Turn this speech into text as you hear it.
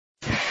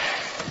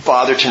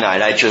Father,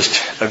 tonight I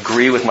just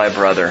agree with my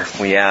brother.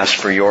 We ask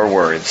for your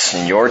words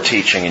and your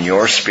teaching and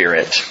your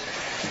Spirit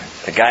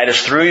to guide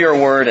us through your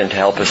word and to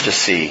help us to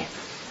see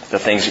the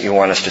things that you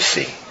want us to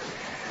see.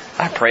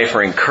 I pray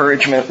for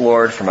encouragement,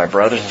 Lord, for my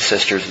brothers and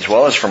sisters, as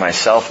well as for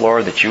myself,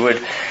 Lord, that you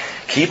would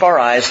keep our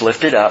eyes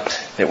lifted up,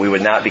 that we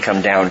would not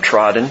become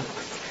downtrodden,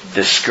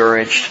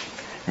 discouraged,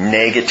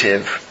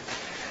 negative,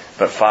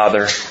 but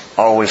Father,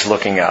 always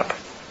looking up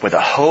with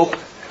a hope,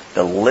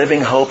 the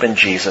living hope in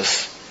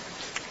Jesus,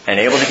 and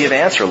able to give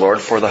answer,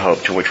 Lord, for the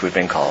hope to which we've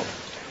been called.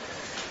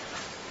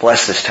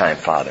 Bless this time,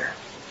 Father,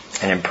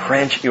 and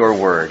imprint your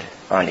word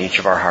on each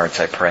of our hearts,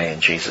 I pray,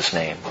 in Jesus'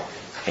 name.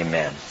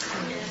 Amen.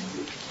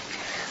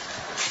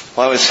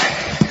 Well, I was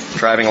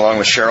driving along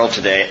with Cheryl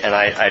today, and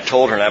I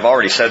told her, and I've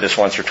already said this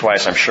once or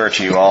twice, I'm sure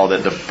to you all,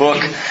 that the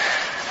book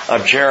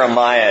of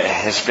Jeremiah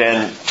has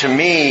been, to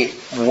me,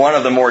 one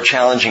of the more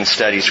challenging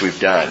studies we've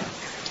done.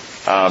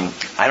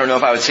 I don't know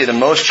if I would say the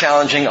most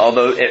challenging,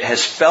 although it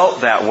has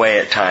felt that way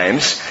at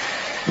times,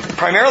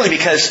 primarily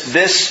because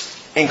this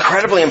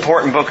incredibly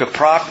important book of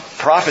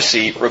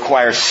prophecy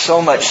requires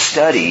so much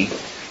study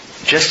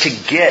just to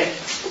get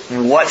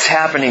what's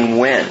happening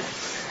when.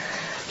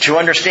 To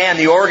understand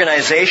the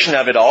organization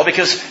of it all,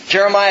 because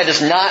Jeremiah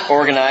does not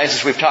organize,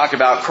 as we've talked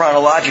about,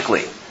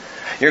 chronologically.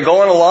 You're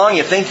going along,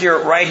 you think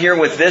you're right here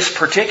with this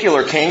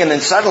particular king, and then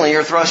suddenly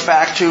you're thrust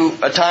back to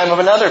a time of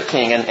another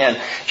king. And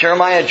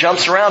Jeremiah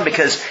jumps around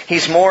because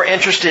he's more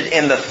interested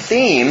in the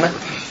theme,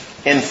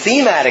 in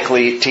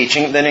thematically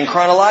teaching, than in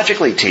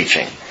chronologically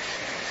teaching.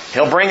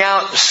 He'll bring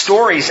out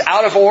stories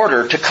out of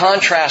order to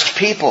contrast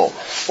people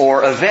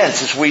or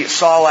events, as we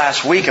saw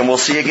last week and we'll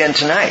see again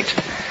tonight.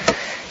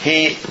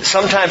 He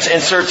sometimes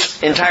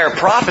inserts entire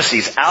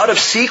prophecies out of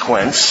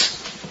sequence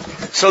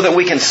so that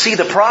we can see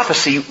the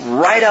prophecy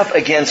right up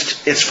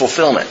against its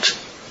fulfillment.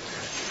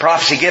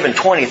 Prophecy given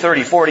 20,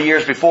 30, 40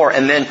 years before,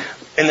 and then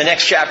in the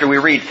next chapter we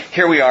read,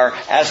 here we are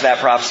as that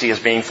prophecy is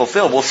being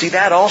fulfilled. We'll see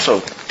that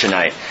also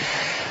tonight.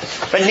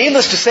 But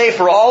needless to say,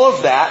 for all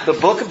of that, the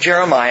book of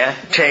Jeremiah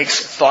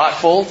takes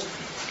thoughtful,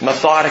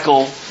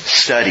 methodical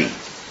study.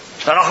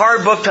 It's not a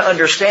hard book to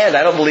understand.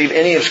 I don't believe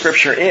any of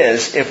Scripture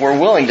is, if we're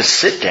willing to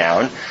sit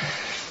down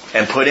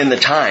and put in the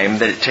time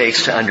that it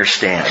takes to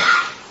understand.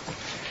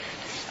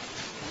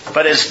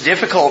 But as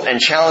difficult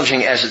and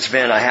challenging as it's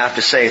been, I have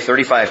to say,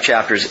 35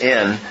 chapters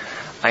in,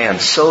 I am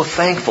so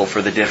thankful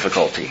for the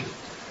difficulty.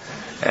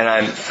 And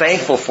I'm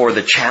thankful for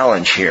the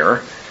challenge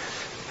here.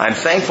 I'm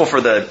thankful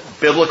for the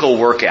biblical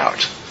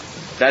workout.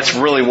 That's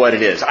really what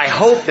it is. I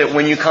hope that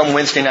when you come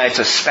Wednesday nights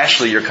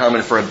especially, you're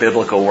coming for a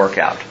biblical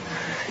workout.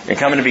 You're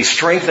coming to be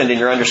strengthened in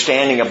your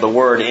understanding of the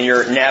Word, in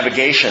your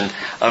navigation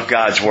of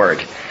God's Word.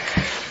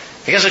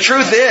 Because the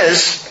truth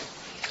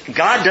is,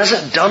 God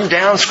doesn't dumb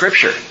down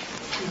Scripture.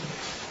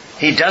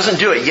 He doesn't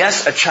do it.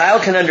 Yes, a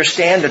child can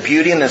understand the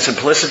beauty and the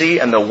simplicity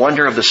and the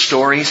wonder of the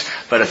stories,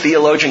 but a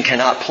theologian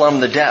cannot plumb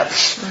the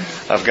depths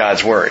of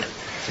God's Word.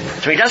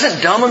 So He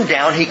doesn't dumb them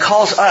down. He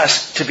calls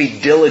us to be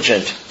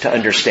diligent to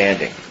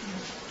understanding.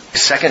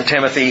 2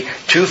 Timothy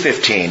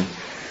 2:15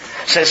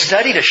 says,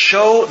 "Study to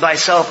show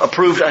thyself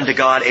approved unto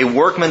God, a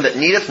workman that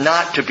needeth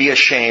not to be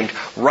ashamed,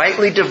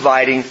 rightly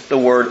dividing the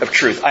word of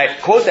truth." I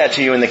quote that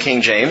to you in the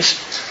King James,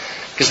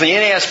 because the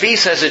NASB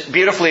says it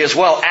beautifully as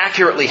well,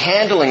 accurately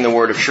handling the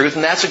word of truth,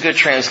 and that's a good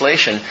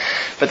translation.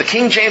 But the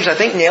King James, I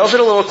think, nails it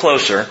a little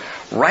closer,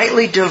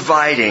 rightly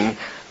dividing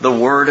the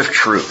word of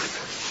truth.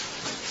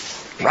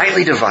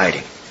 Rightly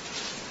dividing.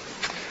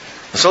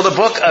 So the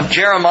book of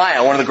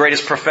Jeremiah, one of the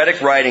greatest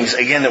prophetic writings,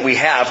 again, that we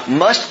have,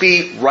 must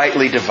be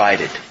rightly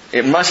divided.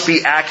 It must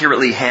be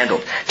accurately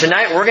handled.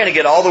 Tonight we're going to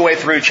get all the way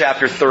through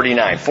chapter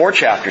 39. 4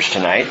 chapters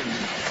tonight.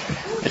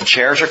 The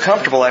chairs are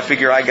comfortable. I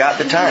figure I got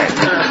the time.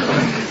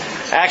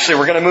 Actually,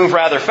 we're going to move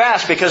rather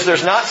fast because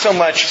there's not so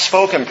much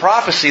spoken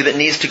prophecy that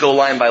needs to go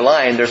line by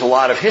line. There's a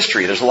lot of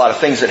history. There's a lot of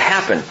things that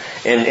happen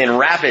in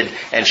rapid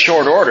and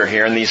short order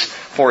here in these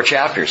 4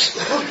 chapters.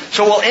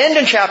 So we'll end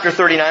in chapter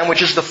 39,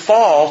 which is the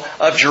fall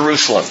of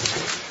Jerusalem.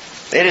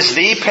 It is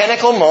the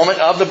pinnacle moment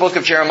of the book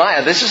of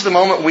Jeremiah. This is the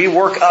moment we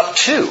work up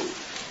to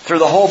through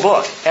the whole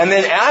book. And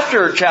then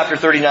after chapter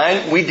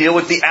 39, we deal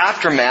with the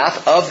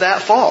aftermath of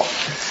that fall.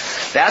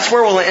 That's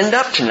where we'll end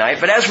up tonight.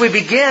 But as we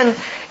begin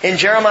in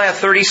Jeremiah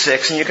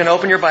 36, and you can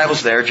open your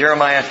Bibles there,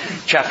 Jeremiah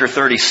chapter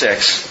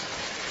 36.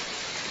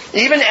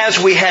 Even as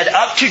we head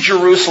up to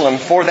Jerusalem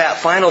for that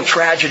final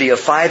tragedy of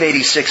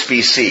 586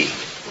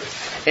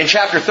 BC, in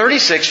chapter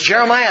 36,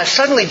 Jeremiah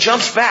suddenly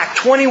jumps back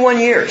 21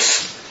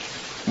 years.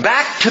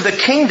 Back to the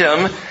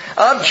kingdom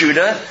of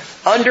Judah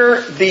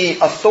under the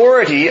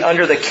authority,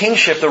 under the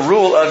kingship, the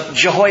rule of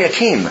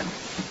Jehoiakim.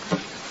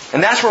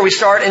 And that's where we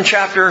start in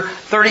chapter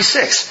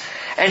 36.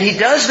 And he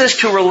does this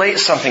to relate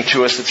something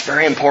to us that's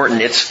very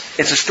important. It's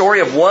a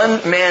story of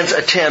one man's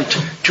attempt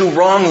to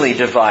wrongly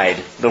divide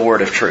the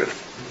word of truth,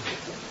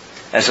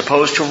 as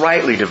opposed to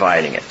rightly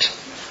dividing it.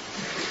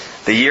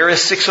 The year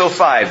is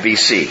 605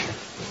 BC.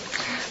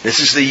 This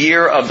is the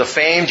year of the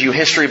famed, you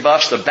history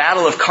buffs, the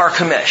Battle of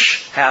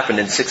Carchemish happened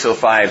in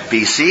 605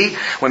 BC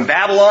when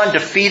Babylon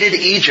defeated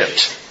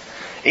Egypt.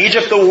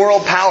 Egypt, the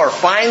world power,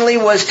 finally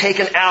was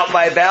taken out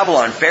by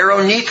Babylon.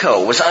 Pharaoh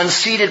Necho was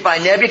unseated by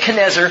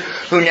Nebuchadnezzar,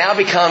 who now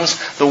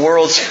becomes the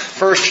world's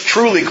first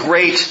truly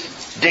great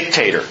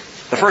dictator.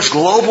 The first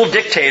global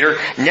dictator,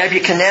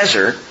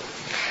 Nebuchadnezzar.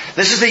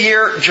 This is the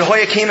year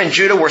Jehoiakim and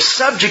Judah were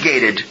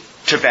subjugated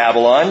to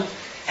Babylon,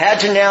 had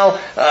to now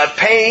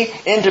pay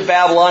into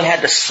Babylon,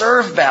 had to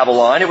serve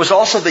Babylon. It was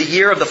also the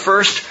year of the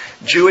first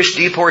Jewish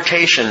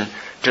deportation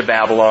to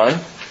Babylon.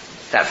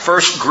 That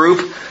first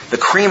group, the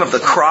cream of the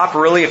crop,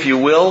 really, if you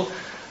will,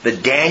 the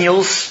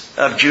Daniels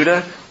of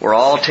Judah, were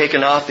all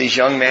taken off, these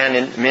young men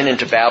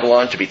into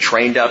Babylon to be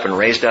trained up and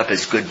raised up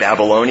as good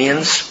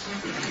Babylonians.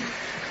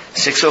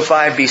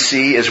 605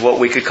 BC is what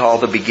we could call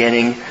the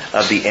beginning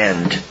of the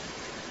end.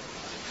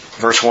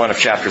 Verse 1 of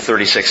chapter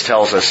 36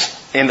 tells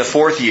us, in the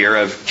 4th year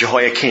of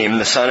Jehoiakim,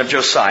 the son of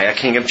Josiah,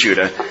 king of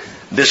Judah,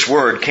 this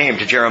word came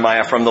to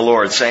Jeremiah from the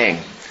Lord, saying,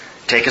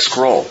 take a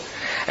scroll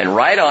and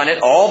write on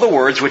it all the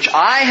words which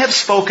I have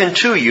spoken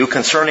to you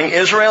concerning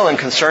Israel and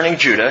concerning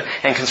Judah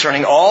and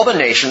concerning all the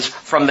nations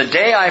from the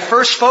day I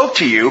first spoke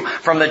to you,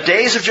 from the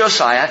days of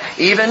Josiah,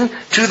 even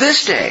to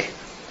this day.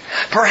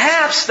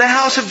 Perhaps the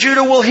house of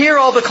Judah will hear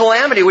all the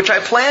calamity which I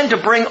plan to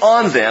bring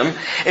on them,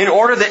 in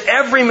order that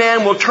every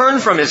man will turn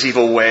from his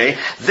evil way.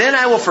 Then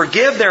I will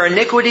forgive their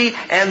iniquity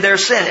and their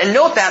sin. And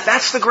note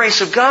that's the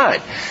grace of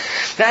God.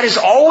 That is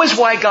always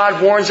why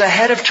God warns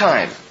ahead of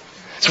time.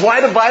 It's why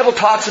the Bible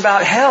talks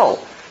about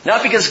hell.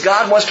 Not because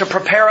God wants to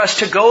prepare us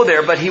to go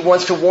there, but He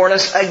wants to warn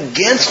us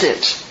against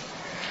it.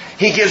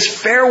 He gives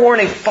fair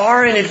warning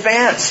far in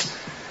advance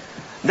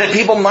that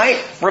people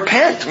might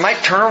repent,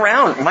 might turn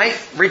around, might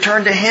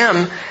return to Him.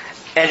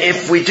 And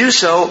if we do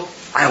so,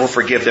 I will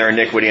forgive their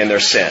iniquity and their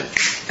sin.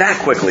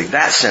 That quickly,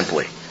 that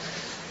simply.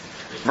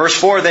 Verse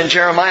 4, then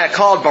Jeremiah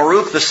called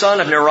Baruch the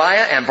son of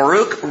Neriah, and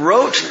Baruch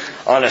wrote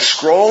on a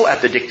scroll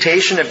at the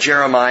dictation of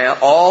Jeremiah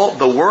all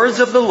the words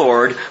of the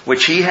Lord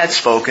which he had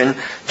spoken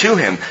to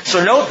him.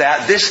 So note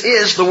that this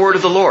is the word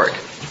of the Lord.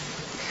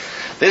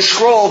 This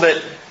scroll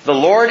that the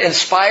Lord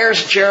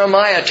inspires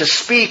Jeremiah to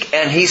speak,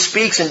 and he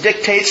speaks and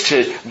dictates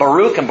to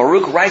Baruch, and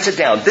Baruch writes it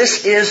down.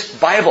 This is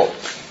Bible.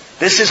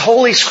 This is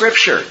Holy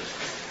Scripture.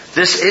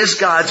 This is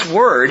God's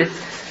Word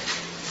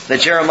that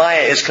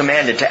Jeremiah is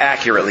commanded to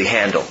accurately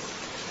handle,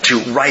 to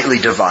rightly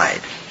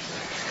divide.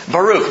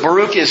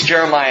 Baruch is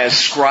Jeremiah's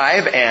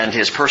scribe and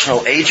his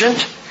personal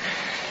agent.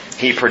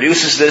 He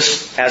produces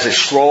this as a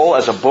scroll,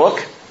 as a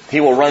book.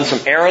 He will run some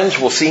errands.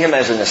 We'll see him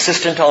as an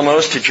assistant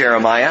almost to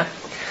Jeremiah.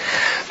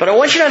 But I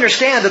want you to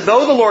understand that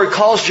though the Lord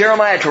calls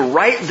Jeremiah to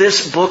write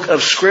this book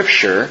of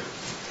Scripture,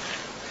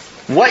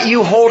 what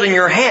you hold in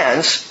your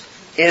hands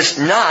is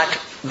not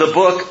the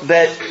book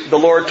that the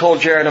Lord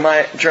told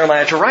Jeremiah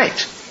to write.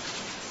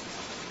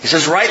 He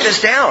says, write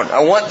this down.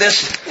 I want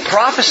this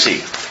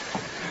prophecy.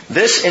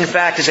 This, in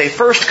fact, is a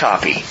first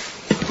copy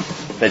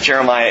that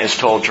Jeremiah is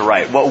told to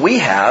write. What we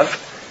have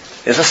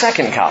is a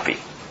second copy.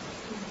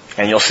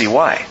 And you'll see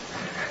why.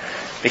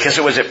 Because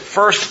it was at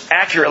first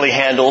accurately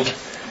handled,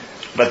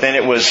 but then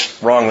it was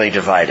wrongly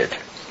divided.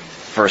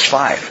 Verse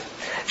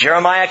 5.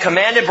 Jeremiah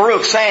commanded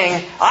Baruch,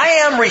 saying,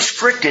 I am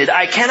restricted.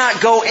 I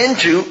cannot go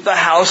into the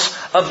house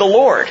of the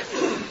Lord.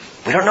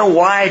 We don't know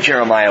why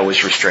Jeremiah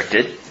was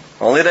restricted.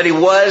 Only that he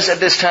was, at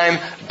this time,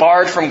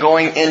 barred from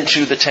going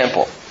into the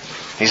temple.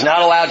 He's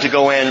not allowed to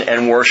go in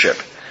and worship.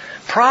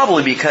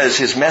 Probably because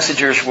his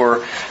messengers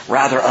were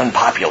rather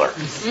unpopular.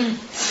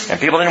 And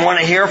people didn't want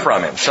to hear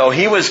from him. So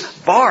he was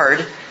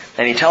barred,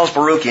 and he tells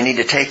Baruch, you need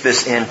to take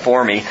this in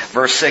for me.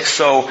 Verse 6,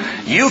 so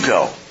you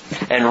go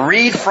and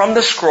read from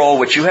the scroll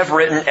which you have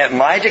written at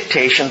my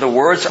dictation the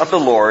words of the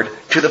Lord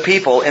to the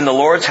people in the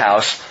Lord's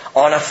house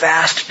on a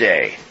fast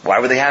day. Why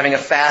were they having a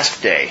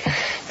fast day?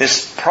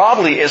 This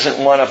probably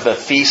isn't one of the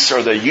feasts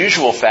or the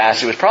usual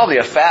fast. It was probably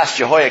a fast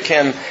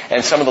Jehoiakim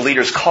and some of the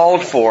leaders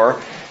called for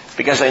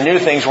because they knew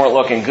things weren't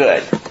looking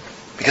good.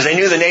 Because they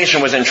knew the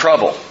nation was in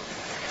trouble.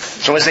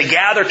 So as they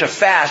gather to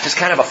fast, it's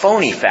kind of a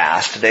phony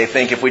fast. They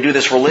think if we do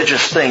this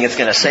religious thing, it's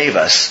going to save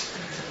us.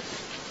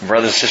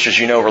 Brothers and sisters,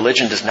 you know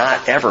religion does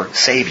not ever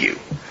save you.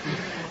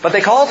 But they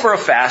called for a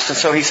fast, and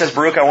so he says,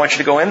 Baruch, I want you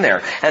to go in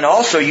there. And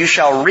also you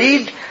shall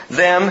read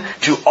them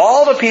to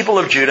all the people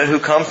of Judah who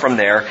come from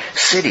their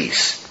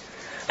cities.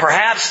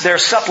 Perhaps their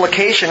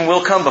supplication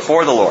will come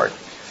before the Lord,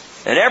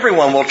 and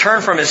everyone will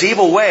turn from his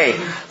evil way,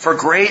 for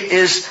great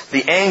is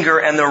the anger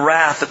and the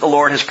wrath that the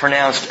Lord has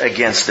pronounced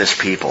against this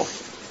people.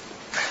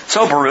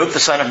 So Baruch, the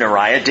son of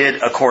Neriah,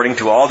 did according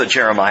to all that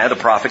Jeremiah the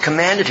prophet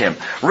commanded him,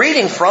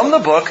 reading from the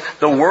book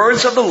the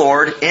words of the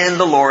Lord in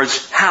the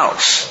Lord's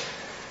house.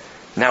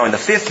 Now in the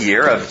 5th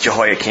year of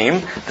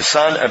Jehoiakim, the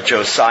son of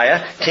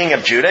Josiah, king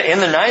of Judah, in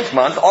the 9th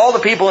month, all the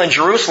people in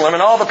Jerusalem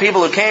and all the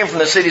people who came from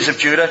the cities of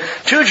Judah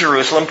to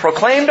Jerusalem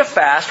proclaimed a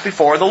fast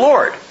before the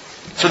Lord.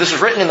 So this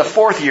was written in the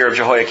 4th year of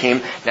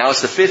Jehoiakim. Now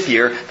it's the 5th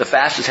year. The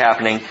fast is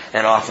happening,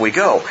 and off we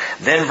go.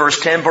 Then verse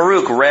 10,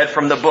 Baruch read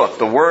from the book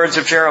the words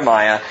of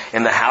Jeremiah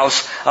in the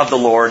house of the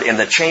Lord in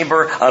the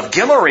chamber of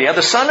Gemariah,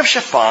 the son of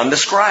Shaphan, the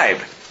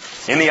scribe.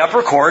 in the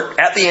upper court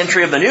at the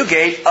entry of the new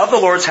gate of the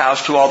Lord's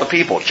house to all the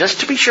people. Just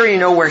to be sure you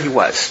know where he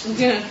was.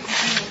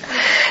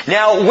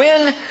 Now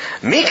when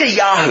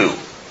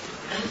Mikayahu,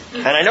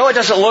 and I know it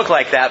doesn't look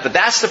like that, but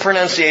that's the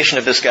pronunciation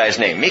of this guy's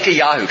name,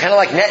 Mikayahu, kind of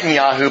like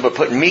Netanyahu, but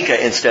put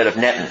Mika instead of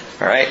Netan,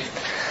 alright?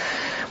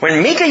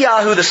 When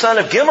Mikayahu, the son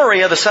of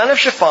Gimariah, the son of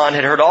Shaphan,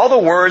 had heard all the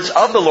words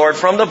of the Lord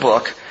from the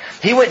book,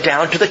 he went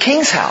down to the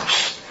king's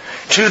house,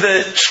 to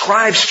the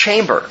scribe's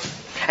chamber.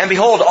 And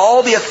behold,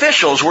 all the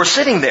officials were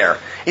sitting there.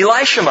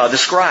 Elishama, the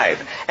scribe,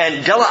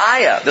 and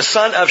Delaiah, the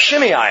son of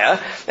Shemaiah,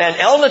 and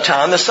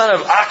Elnatan, the son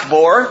of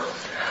Achbor,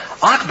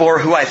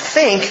 who I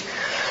think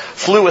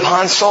flew with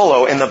Han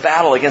Solo in the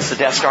battle against the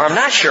Death Star, I'm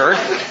not sure.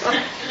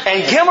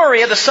 And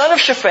Gimariah, the son of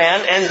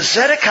Shaphan, and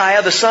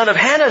Zedekiah, the son of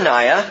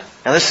Hananiah.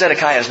 Now this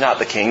Zedekiah is not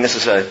the king, this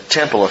is a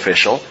temple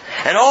official.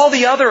 And all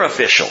the other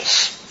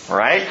officials.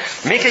 Right?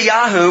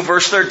 Mikayahu,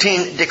 verse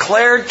 13,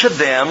 declared to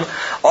them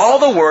all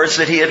the words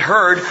that he had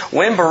heard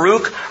when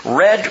Baruch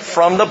read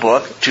from the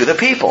book to the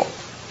people.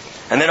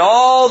 And then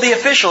all the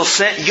officials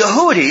sent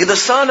Yehudi, the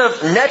son of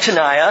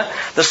Netaniah,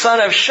 the son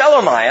of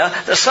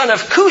Shelemiah, the son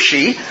of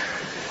Cushi,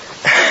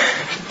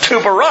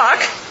 to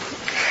Baruch,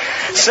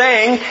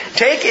 saying,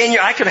 take in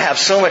your... I could have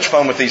so much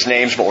fun with these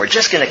names, but we're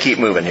just going to keep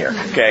moving here.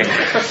 Okay?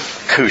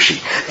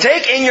 Cushi.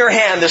 Take in your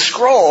hand the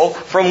scroll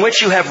from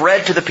which you have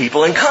read to the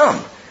people and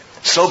come.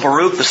 So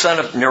Baruch, the son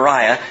of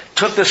Neriah,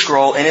 took the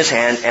scroll in his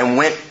hand and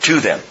went to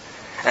them.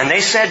 And they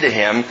said to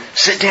him,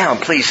 sit down,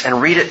 please,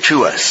 and read it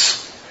to us.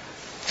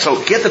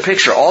 So get the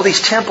picture. All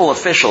these temple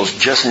officials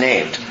just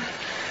named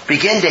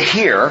begin to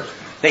hear.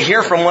 They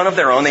hear from one of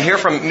their own. They hear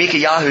from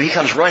Mikayahu. He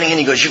comes running in.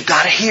 He goes, you've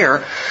got to hear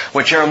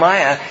what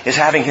Jeremiah is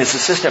having his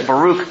assistant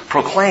Baruch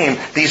proclaim.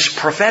 These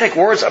prophetic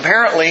words,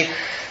 apparently,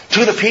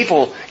 to the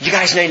people. You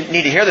guys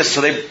need to hear this.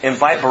 So they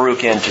invite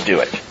Baruch in to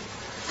do it.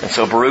 And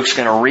so Baruch's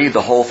going to read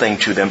the whole thing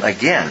to them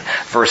again.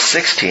 Verse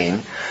 16,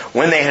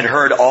 when they had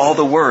heard all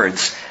the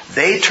words,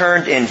 they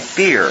turned in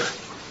fear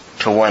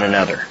to one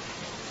another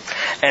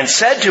and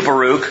said to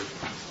Baruch,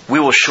 we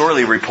will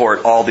surely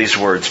report all these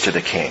words to the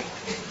king.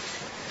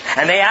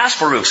 And they asked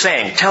Baruch,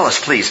 saying, tell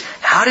us, please,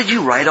 how did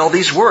you write all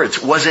these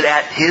words? Was it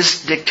at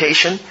his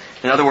dictation?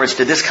 In other words,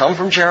 did this come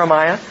from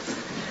Jeremiah?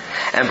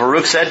 And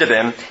Baruch said to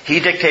them, he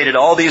dictated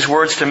all these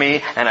words to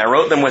me, and I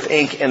wrote them with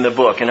ink in the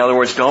book. In other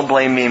words, don't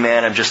blame me,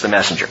 man, I'm just the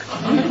messenger.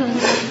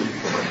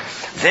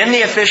 Then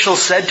the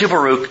officials said to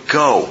Baruch,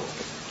 go,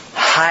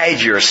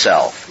 hide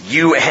yourself,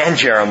 you and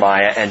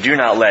Jeremiah, and do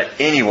not let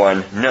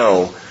anyone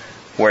know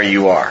where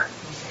you are.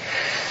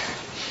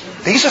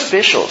 These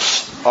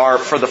officials are,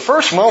 for the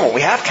first moment,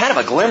 we have kind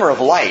of a glimmer of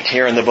light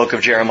here in the book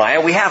of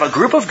Jeremiah. We have a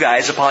group of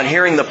guys upon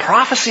hearing the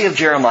prophecy of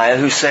Jeremiah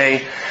who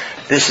say,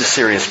 this is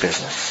serious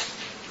business.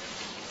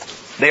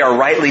 They are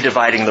rightly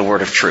dividing the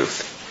word of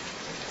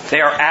truth. They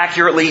are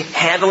accurately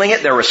handling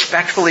it. They're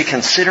respectfully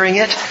considering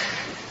it.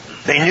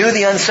 They knew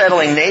the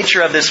unsettling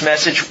nature of this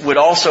message would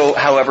also,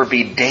 however,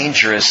 be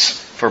dangerous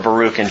for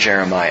Baruch and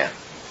Jeremiah,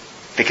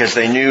 because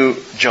they knew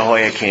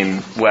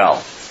Jehoiakim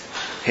well.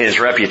 His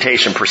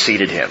reputation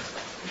preceded him.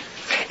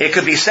 It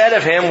could be said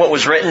of him what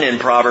was written in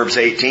Proverbs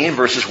 18,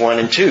 verses 1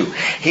 and 2.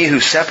 He who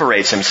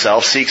separates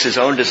himself seeks his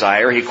own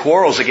desire. He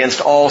quarrels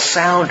against all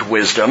sound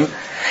wisdom.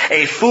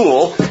 A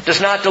fool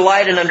does not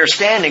delight in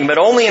understanding, but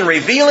only in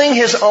revealing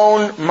his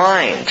own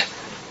mind.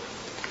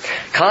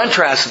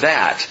 Contrast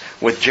that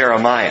with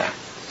Jeremiah.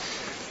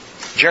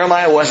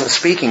 Jeremiah wasn't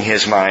speaking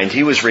his mind.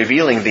 He was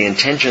revealing the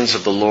intentions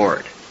of the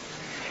Lord.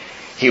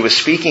 He was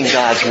speaking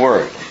God's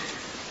word.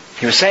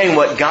 He was saying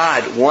what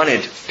God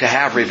wanted to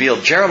have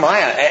revealed.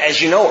 Jeremiah,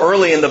 as you know,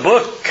 early in the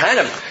book, kind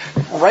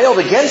of railed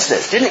against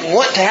this. Didn't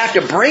want to have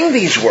to bring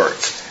these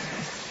words.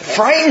 It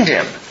frightened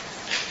him.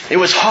 It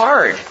was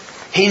hard.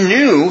 He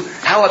knew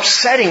how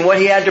upsetting what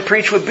he had to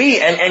preach would be.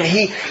 And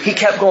he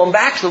kept going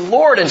back to the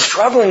Lord and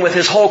struggling with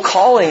his whole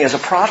calling as a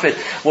prophet.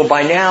 Well,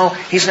 by now,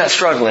 he's not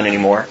struggling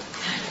anymore.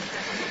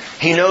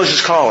 He knows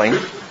his calling.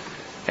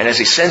 And as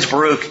he sends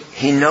Baruch,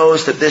 he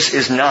knows that this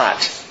is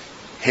not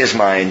his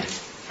mind,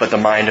 but the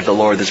mind of the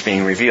Lord that's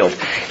being revealed.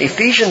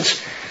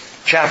 Ephesians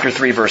chapter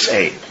 3, verse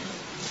 8.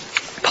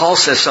 Paul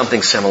says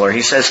something similar.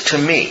 He says, to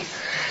me,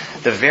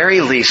 the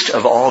very least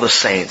of all the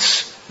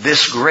saints,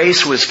 this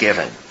grace was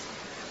given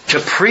to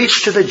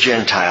preach to the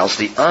Gentiles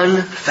the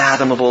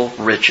unfathomable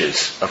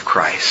riches of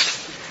Christ,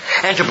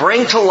 and to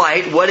bring to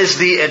light what is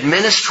the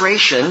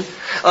administration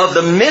of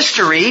the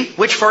mystery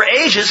which for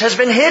ages has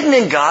been hidden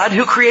in God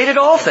who created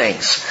all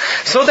things,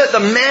 so that the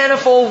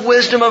manifold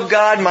wisdom of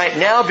God might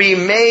now be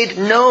made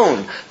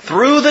known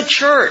through the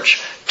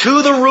church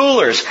to the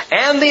rulers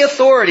and the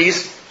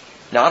authorities,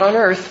 not on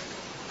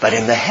earth, but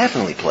in the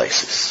heavenly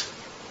places.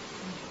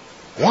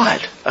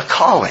 What a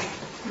calling.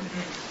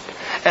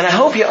 And I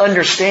hope you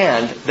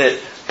understand that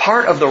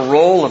part of the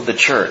role of the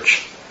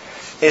church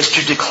is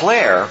to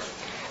declare,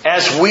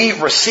 as we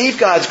receive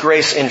God's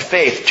grace in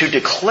faith, to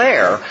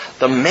declare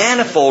the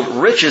manifold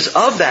riches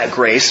of that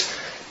grace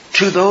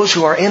to those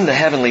who are in the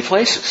heavenly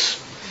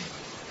places.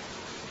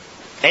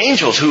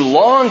 Angels who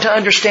long to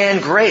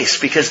understand grace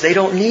because they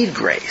don't need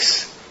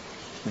grace.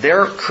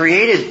 They're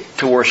created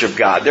to worship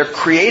God. They're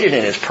created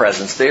in His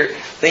presence.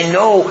 They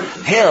know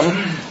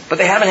Him, but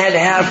they haven't had to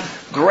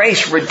have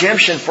grace,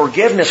 redemption,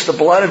 forgiveness, the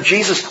blood of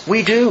Jesus.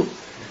 We do.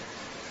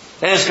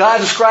 And as God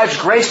describes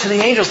grace to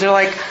the angels, they're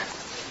like,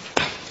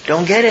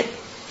 don't get it.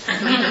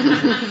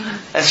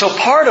 And so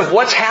part of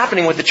what's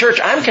happening with the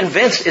church, I'm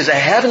convinced, is a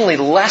heavenly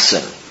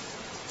lesson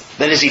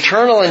that is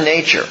eternal in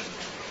nature,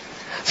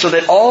 so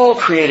that all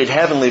created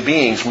heavenly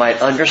beings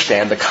might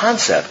understand the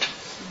concept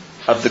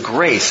of the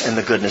grace and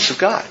the goodness of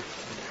God.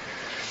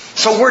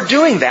 So we're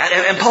doing that,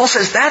 and Paul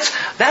says,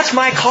 that's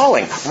my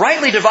calling.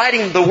 Rightly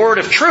dividing the word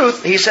of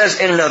truth, he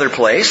says in another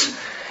place,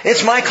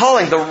 it's my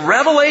calling, the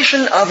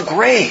revelation of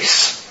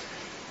grace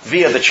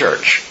via the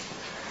church,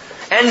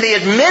 and the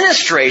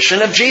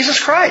administration of Jesus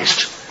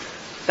Christ.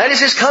 That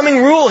is His coming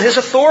rule, His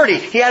authority.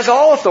 He has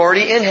all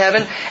authority in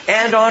heaven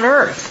and on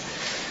earth.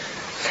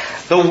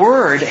 The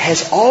Word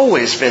has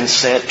always been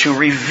sent to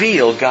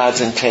reveal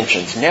God's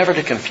intentions, never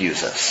to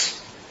confuse us.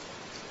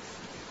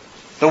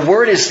 The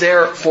Word is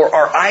there for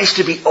our eyes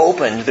to be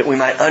opened that we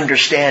might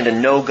understand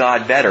and know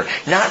God better,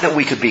 not that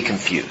we could be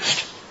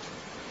confused.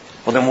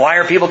 Well, then why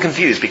are people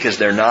confused? Because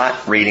they're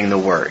not reading the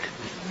Word.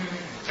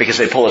 Because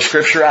they pull a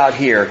Scripture out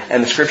here,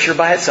 and the Scripture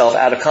by itself,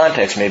 out of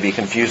context, may be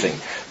confusing.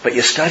 But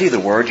you study the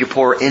Word, you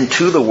pour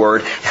into the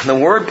Word, and the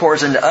Word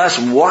pours into us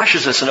and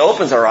washes us and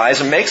opens our eyes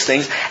and makes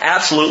things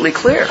absolutely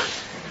clear.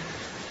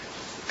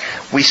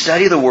 We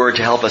study the Word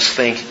to help us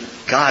think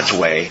God's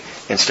way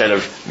instead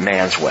of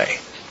man's way.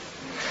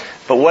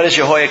 But what does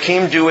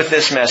Jehoiakim do with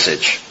this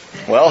message?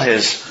 Well,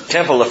 his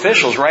temple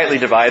officials rightly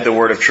divide the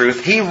word of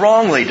truth. He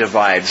wrongly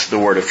divides the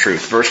word of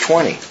truth. Verse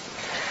 20.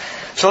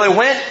 So they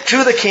went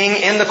to the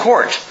king in the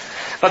court,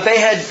 but they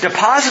had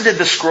deposited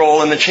the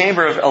scroll in the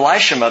chamber of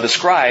Elishama the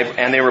scribe,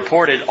 and they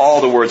reported all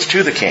the words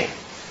to the king.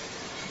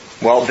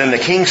 Well, then the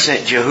king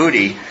sent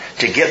Jehudi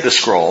to get the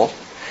scroll,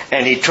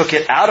 and he took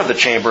it out of the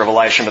chamber of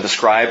Elishama the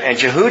scribe, and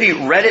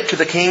Jehudi read it to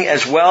the king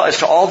as well as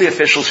to all the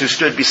officials who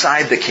stood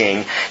beside the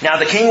king. Now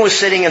the king was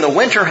sitting in the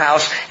winter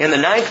house in the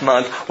 9th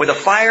month with a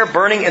fire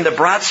burning in the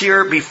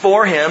brazier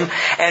before him.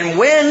 And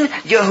when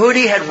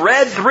Jehudi had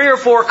read 3 or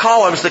 4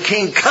 columns, the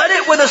king cut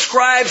it with a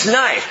scribe's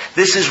knife.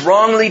 This is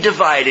wrongly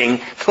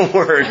dividing the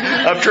word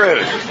of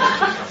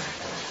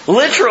truth.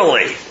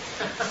 Literally.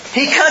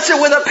 He cuts it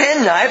with a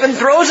penknife and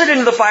throws it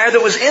into the fire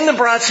that was in the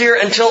brazier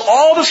until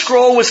all the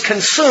scroll was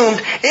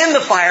consumed in the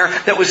fire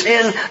that was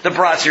in the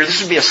brazier. This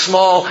would be a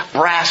small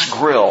brass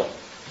grill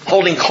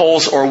holding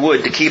coals or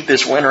wood to keep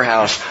this winter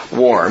house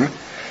warm.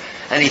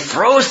 And he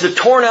throws the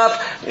torn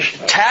up,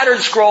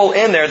 tattered scroll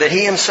in there that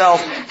he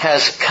himself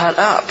has cut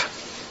up.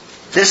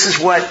 This is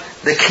what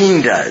the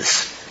king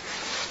does.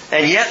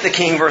 And yet the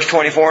king, verse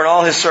 24, and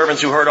all his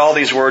servants who heard all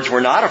these words were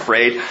not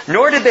afraid,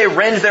 nor did they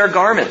rend their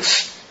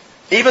garments.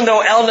 Even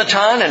though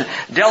Elnathan and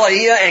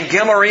Delaiah and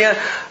Gemariah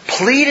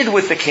pleaded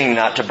with the king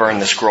not to burn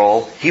the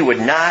scroll, he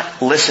would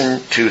not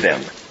listen to them.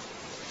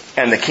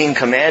 And the king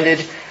commanded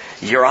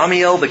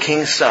Jerahmeel the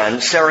king's son,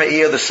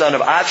 Seraiah the son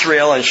of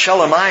Atzriel, and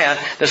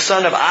Shelemiah the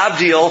son of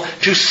Abdiel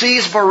to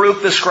seize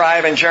Baruch the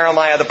scribe and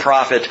Jeremiah the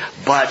prophet.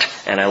 But,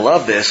 and I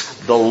love this,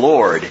 the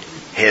Lord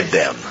hid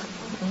them.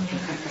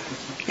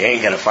 You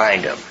ain't going to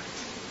find them.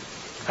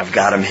 I've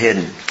got them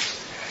hidden.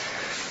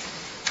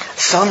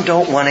 Some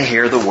don't want to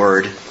hear the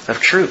word of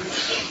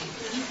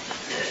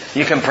truth.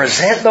 You can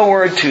present the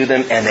word to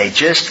them and they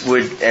just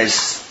would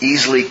as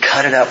easily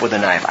cut it up with a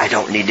knife. I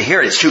don't need to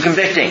hear it. It's too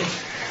convicting.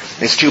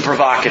 It's too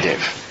provocative.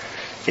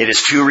 It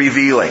is too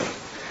revealing.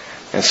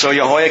 And so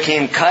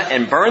Jehoiakim cut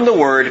and burned the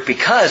word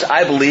because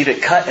I believe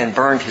it cut and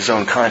burned his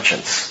own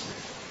conscience.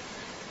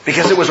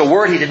 Because it was a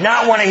word he did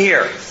not want to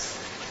hear.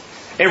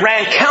 It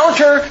ran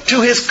counter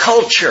to his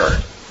culture.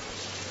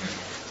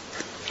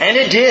 And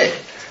it did.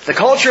 The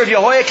culture of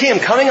Jehoiakim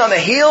coming on the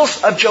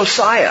heels of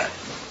Josiah.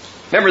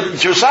 Remember,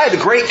 Josiah, the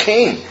great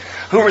king,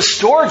 who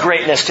restored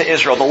greatness to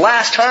Israel. The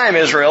last time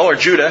Israel or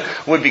Judah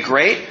would be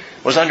great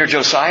was under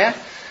Josiah.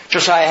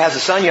 Josiah has a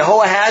son,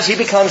 Jehoahaz. He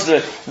becomes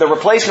the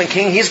replacement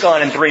king. He's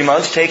gone in 3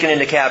 months, taken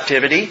into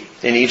captivity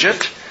in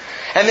Egypt.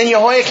 And then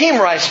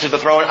Jehoiakim rises to the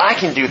throne. I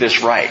can do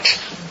this right.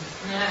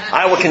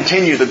 I will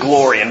continue the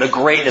glory and the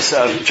greatness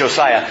of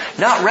Josiah,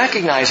 not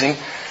recognizing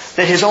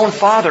that his own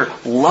father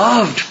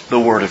loved the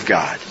Word of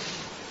God.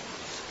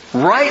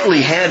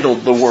 Rightly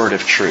handled the word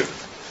of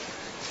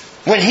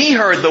truth. When he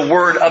heard the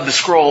word of the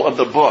scroll of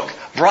the book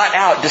brought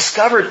out,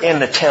 discovered in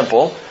the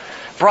temple,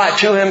 brought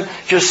to him,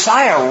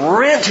 Josiah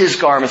rent his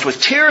garments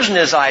with tears in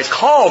his eyes,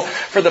 called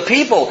for the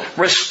people,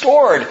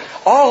 restored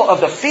all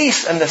of the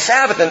feasts and the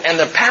Sabbath and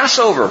the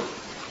Passover,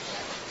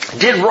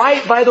 did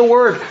right by the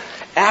word,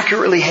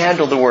 accurately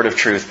handled the word of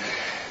truth.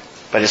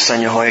 But his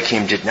son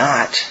Jehoiakim did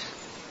not,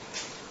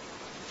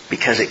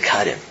 because it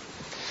cut him.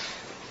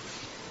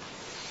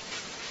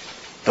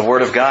 The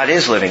Word of God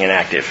is living and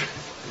active.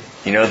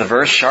 You know the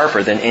verse,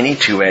 sharper than any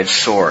two-edged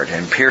sword,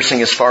 and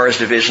piercing as far as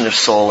division of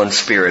soul and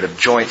spirit, of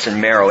joints and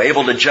marrow,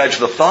 able to judge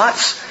the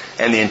thoughts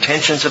and the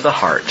intentions of the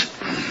heart.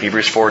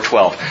 Hebrews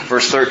 4:12.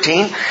 Verse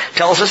 13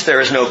 tells us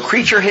there is no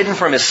creature hidden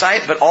from His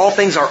sight, but all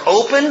things are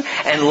open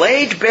and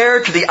laid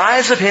bare to the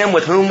eyes of Him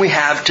with whom we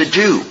have to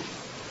do.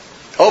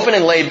 Open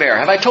and laid bare.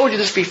 Have I told you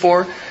this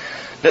before?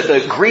 That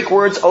the Greek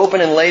words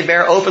open and laid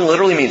bare, open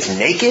literally means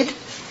naked.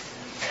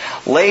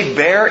 Laid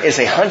bare is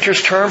a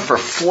hunter's term for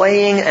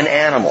flaying an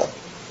animal.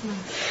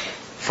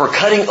 For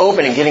cutting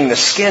open and getting the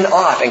skin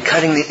off and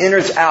cutting the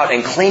innards out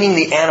and cleaning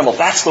the animal.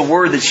 That's the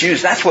word that's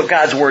used. That's what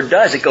God's Word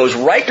does. It goes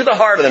right to the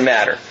heart of the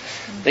matter.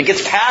 It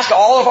gets past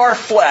all of our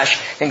flesh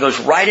and goes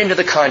right into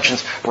the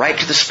conscience, right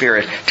to the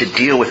spirit to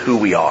deal with who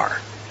we are.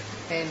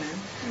 Amen.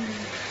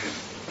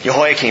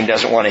 Jehoiakim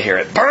doesn't want to hear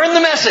it. Burn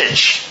the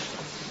message!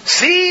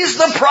 Seize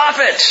the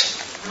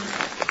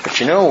prophet! But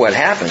you know what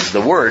happens?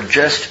 The word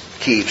just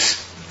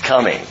keeps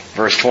coming.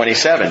 Verse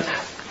 27.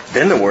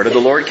 Then the word of the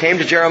Lord came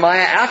to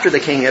Jeremiah after the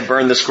king had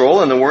burned the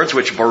scroll, and the words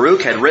which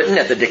Baruch had written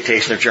at the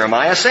dictation of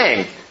Jeremiah,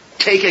 saying,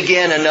 Take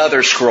again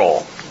another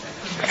scroll,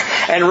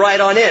 and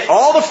write on it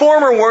all the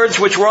former words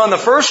which were on the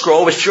first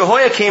scroll, which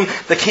Jehoiakim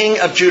the king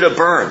of Judah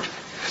burned.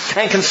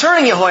 And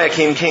concerning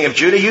Jehoiakim king of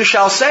Judah, you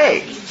shall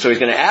say, so he's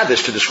going to add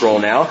this to the scroll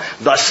now,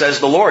 Thus says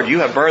the Lord,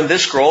 you have burned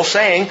this scroll,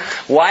 saying,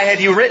 Why have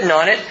you written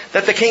on it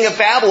that the king of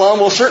Babylon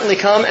will certainly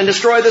come and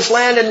destroy this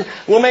land and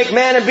will make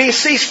man and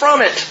beast cease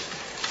from it?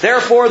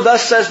 Therefore,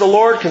 thus says the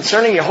Lord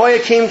concerning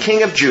Jehoiakim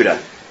king of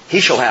Judah, He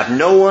shall have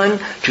no one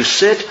to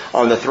sit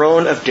on the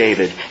throne of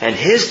David, and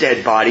his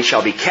dead body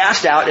shall be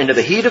cast out into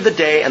the heat of the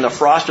day and the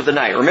frost of the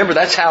night. Remember,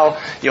 that's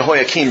how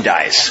Jehoiakim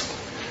dies.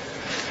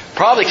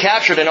 Probably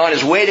captured and on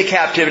his way to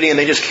captivity, and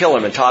they just kill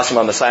him and toss him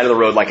on the side of the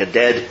road like a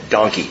dead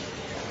donkey.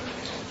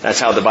 That's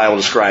how the Bible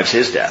describes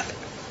his death.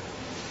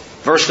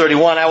 Verse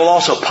 31, I will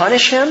also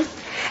punish him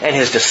and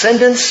his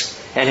descendants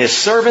and his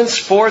servants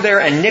for their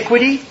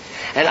iniquity,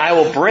 and I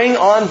will bring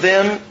on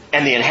them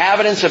and the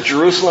inhabitants of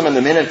Jerusalem and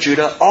the men of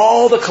Judah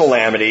all the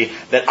calamity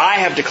that I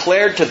have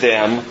declared to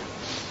them,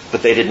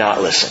 but they did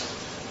not listen.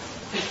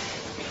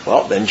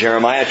 Well, then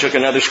Jeremiah took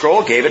another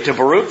scroll, gave it to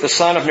Baruch, the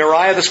son of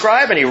Neriah the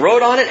scribe, and he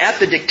wrote on it at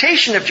the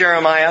dictation of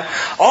Jeremiah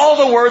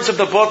all the words of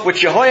the book which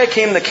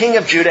Jehoiakim the king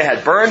of Judah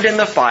had burned in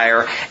the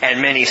fire,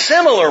 and many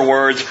similar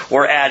words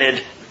were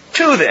added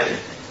to them.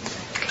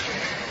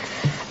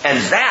 And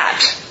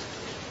that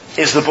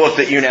is the book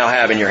that you now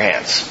have in your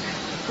hands.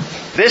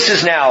 This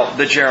is now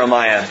the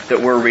Jeremiah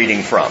that we're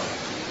reading from.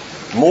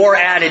 More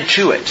added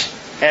to it.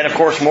 And of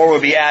course, more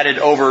will be added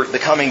over the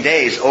coming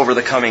days, over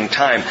the coming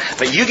time.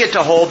 But you get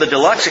to hold the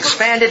deluxe,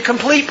 expanded,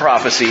 complete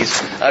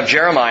prophecies of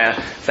Jeremiah.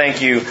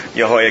 Thank you,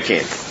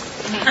 Jehoiakim.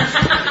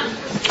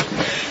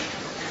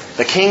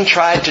 The king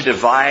tried to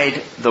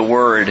divide the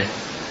word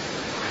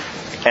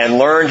and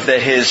learned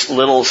that his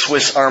little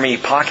Swiss Army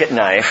pocket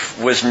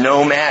knife was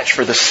no match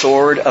for the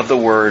sword of the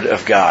Word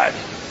of God.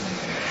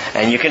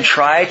 And you can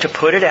try to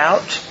put it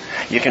out.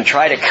 You can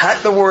try to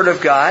cut the Word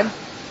of God.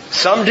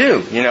 Some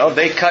do.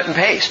 They cut and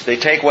paste. They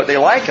take what they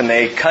like and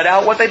they cut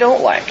out what they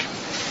don't like.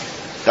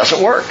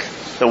 Doesn't work.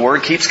 The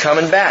Word keeps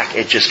coming back.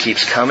 It just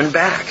keeps coming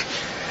back.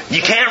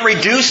 You can't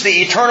reduce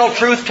the eternal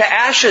truth to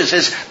ashes.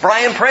 As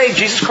Brian prayed,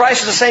 Jesus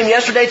Christ is the same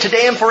yesterday,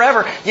 today, and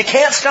forever. You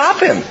can't stop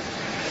Him.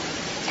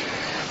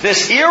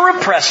 This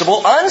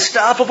irrepressible,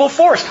 unstoppable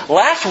force.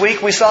 Last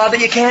week we saw that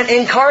you can't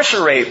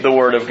incarcerate the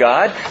Word of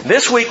God.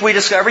 This week we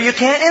discover you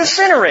can't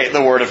incinerate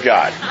the Word of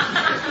God.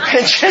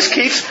 It just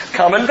keeps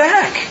coming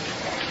back.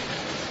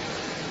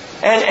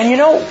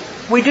 And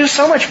we do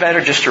so much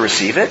better just to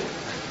receive it.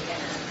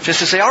 Just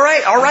to say, all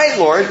right,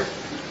 Lord,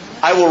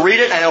 I will read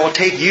it and I will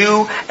take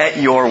you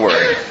at your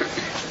word.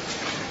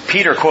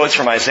 Peter quotes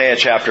from Isaiah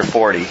chapter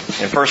 40.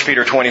 In 1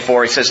 Peter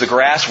 24, he says, the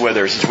grass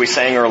withers, as we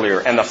sang earlier,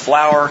 and the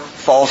flower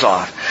falls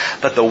off.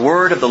 But the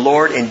word of the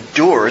Lord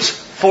endures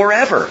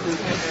forever.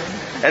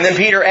 And then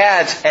Peter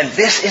adds, and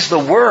this is the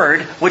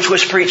word which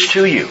was preached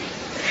to you.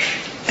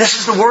 This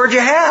is the word you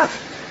have.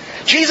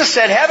 Jesus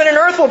said, heaven and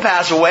earth will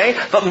pass away,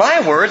 but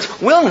my words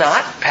will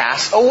not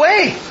pass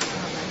away.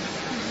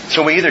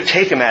 So we either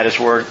take Him at His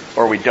word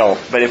or we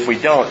don't. But if we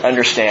don't,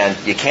 understand,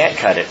 you can't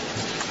cut it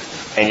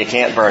and you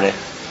can't burn it.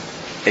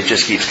 It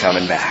just keeps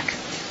coming back.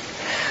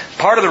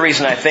 Part of the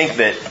reason I think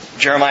that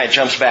Jeremiah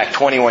jumps back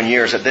 21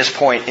 years at this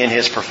point in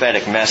his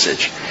prophetic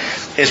message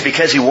is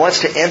because he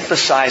wants to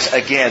emphasize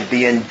again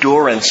the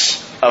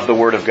endurance of the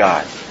Word of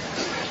God.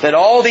 That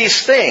all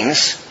these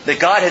things that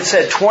God had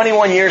said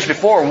 21 years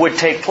before would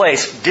take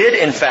place did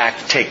in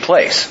fact take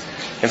place.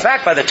 In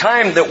fact, by the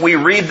time that we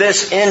read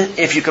this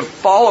if you could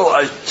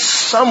follow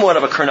somewhat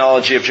of a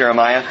chronology of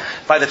Jeremiah,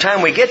 by the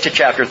time we get to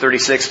chapter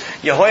 36,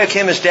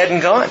 Jehoiakim is dead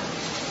and gone.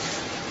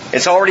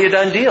 It's already a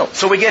done deal.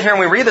 So we get here and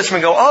we read this and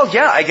we go, oh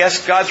yeah, I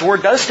guess God's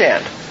Word does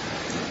stand.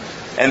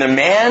 And the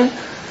man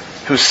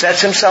who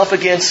sets himself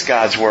against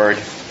God's Word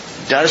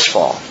does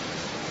fall.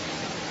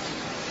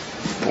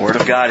 The Word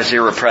of God is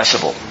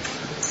irrepressible.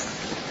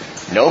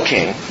 No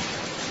king,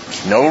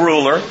 no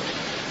ruler,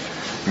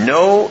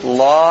 no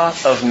law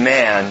of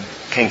man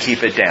can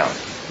keep it down.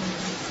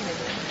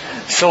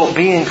 So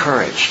be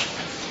encouraged.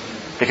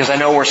 Because I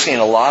know we're seeing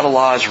a lot of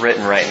laws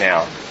written right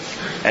now.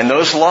 And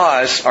those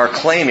laws are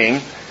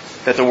claiming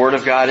that the Word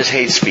of God is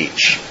hate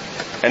speech.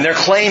 And they're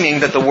claiming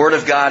that the Word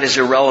of God is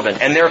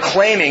irrelevant. And they're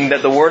claiming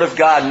that the Word of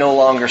God no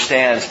longer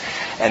stands.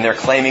 And they're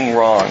claiming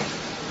wrong.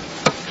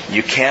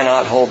 You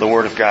cannot hold the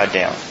Word of God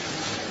down.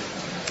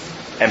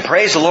 And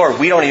praise the Lord,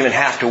 we don't even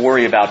have to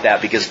worry about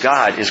that because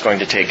God is going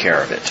to take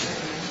care of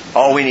it.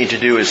 All we need to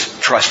do is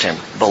trust Him,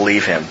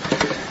 believe Him.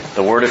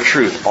 The Word of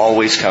truth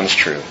always comes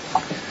true.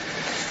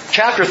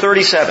 Chapter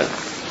 37.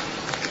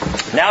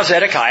 Now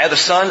Zedekiah, the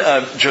son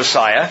of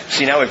Josiah.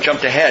 See, now we've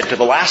jumped ahead to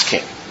the last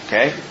king.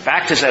 Okay?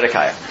 Back to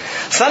Zedekiah.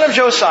 Son of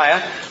Josiah,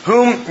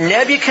 whom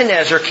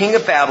Nebuchadnezzar, king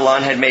of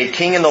Babylon, had made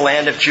king in the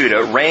land of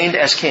Judah, reigned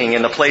as king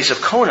in the place of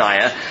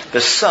Coniah,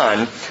 the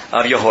son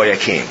of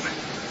Jehoiakim.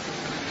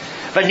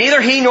 But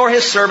neither he nor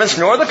his servants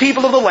nor the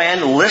people of the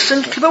land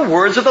listened to the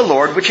words of the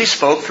Lord which He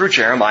spoke through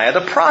Jeremiah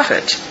the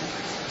prophet.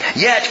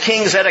 Yet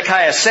King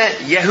Zedekiah sent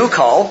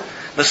Jehukal,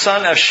 the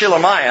son of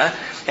Shelemiah,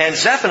 and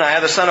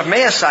Zephaniah, the son of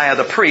Maaseiah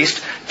the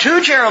priest,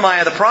 to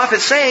Jeremiah the prophet,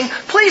 saying,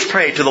 "Please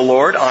pray to the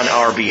Lord on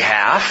our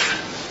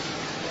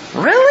behalf."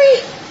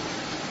 Really?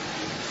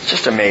 It's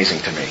just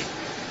amazing to me.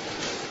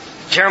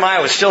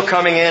 Jeremiah was still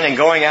coming in and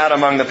going out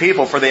among the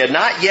people, for they had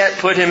not yet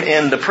put him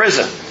in the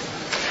prison.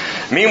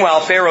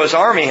 Meanwhile, Pharaoh's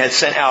army had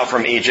sent out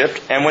from Egypt,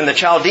 and when the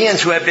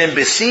Chaldeans who had been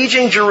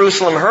besieging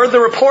Jerusalem heard the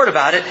report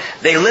about it,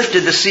 they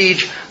lifted the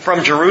siege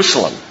from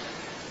Jerusalem.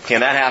 Okay,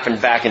 and that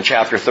happened back in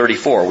chapter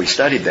 34. We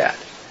studied that.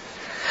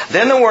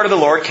 Then the word of the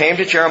Lord came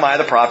to Jeremiah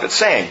the prophet,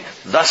 saying,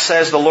 "Thus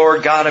says the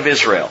Lord God of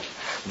Israel,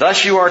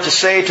 thus you are to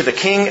say to the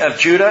king of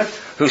Judah,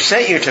 who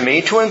sent you to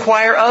me to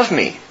inquire of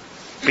me,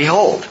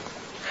 Behold,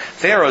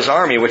 Pharaoh's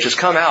army, which has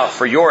come out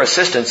for your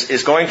assistance,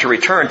 is going to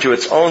return to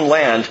its own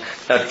land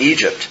of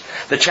Egypt.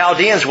 The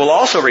Chaldeans will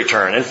also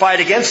return and fight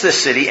against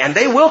this city, and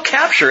they will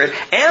capture it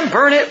and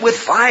burn it with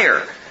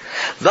fire.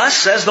 Thus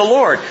says the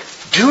Lord,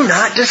 do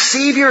not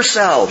deceive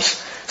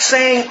yourselves,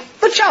 saying,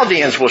 the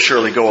Chaldeans will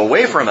surely go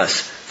away from us,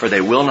 for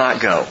they will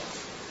not go.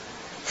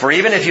 For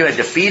even if you had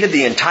defeated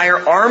the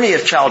entire army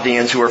of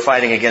Chaldeans who were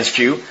fighting against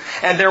you,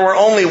 and there were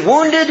only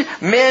wounded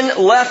men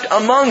left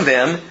among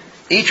them,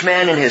 each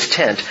man in his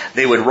tent,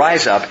 they would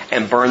rise up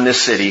and burn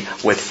this city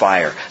with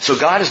fire." So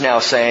God is now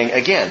saying,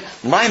 again,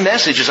 my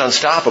message is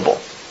unstoppable.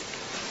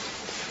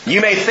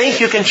 You may think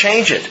you can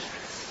change it,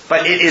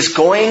 but it is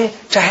going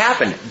to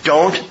happen.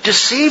 Don't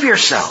deceive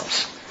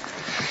yourselves.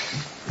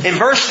 In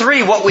verse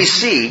 3, what we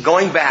see,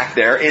 going back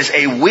there, is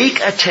a weak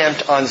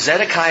attempt on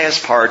Zedekiah's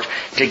part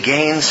to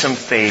gain some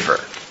favor.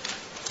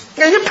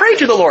 And pray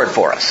to the Lord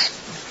for us.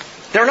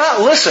 They're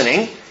not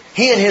listening.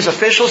 He and his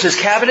officials, his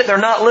cabinet, they're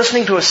not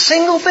listening to a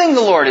single thing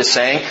the Lord is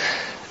saying,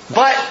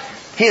 but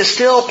he is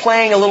still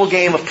playing a little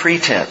game of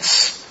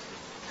pretense.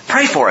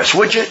 Pray for us,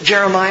 would you,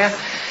 Jeremiah?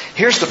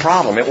 Here's the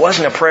problem. It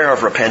wasn't a prayer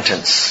of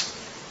repentance.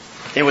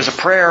 It was a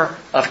prayer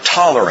of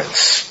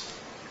tolerance.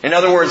 In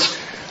other words,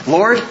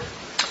 Lord,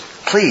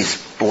 please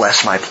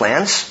bless my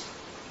plans.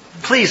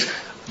 Please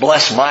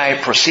bless my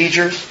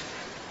procedures.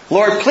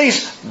 Lord,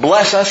 please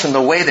bless us in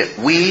the way that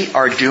we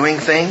are doing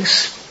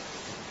things.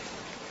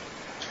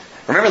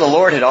 Remember, the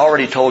Lord had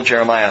already told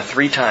Jeremiah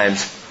 3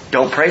 times,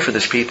 don't pray for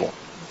this people.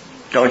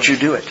 Don't you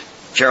do it.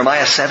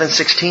 Jeremiah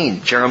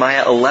 7:16,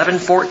 Jeremiah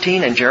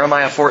 11:14, and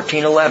Jeremiah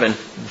 14:11.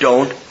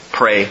 Don't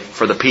pray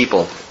for the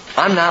people.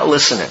 I'm not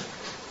listening,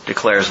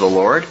 declares the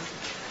Lord.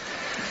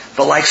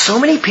 But like so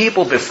many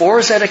people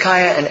before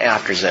Zedekiah and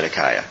after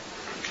Zedekiah,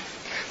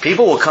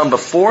 people will come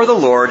before the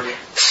Lord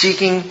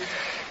seeking,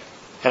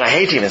 and I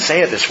hate to even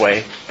say it this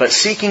way, but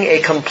seeking a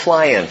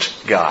compliant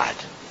God.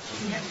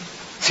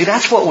 See,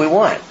 that's what we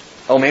want.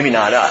 Oh, maybe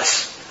not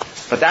us,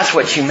 but that's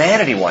what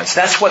humanity wants.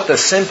 That's what the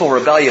sinful,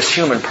 rebellious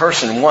human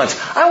person wants.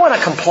 I want a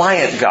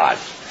compliant God.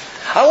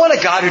 I want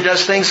a God who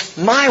does things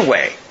my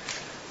way.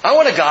 I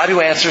want a God who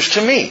answers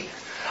to me.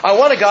 I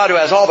want a God who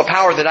has all the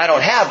power that I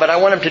don't have, but I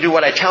want Him to do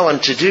what I tell Him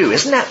to do.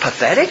 Isn't that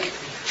pathetic?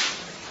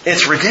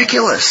 It's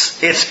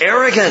ridiculous. It's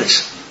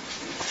arrogant.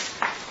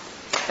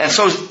 And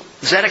so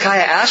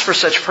Zedekiah asked for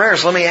such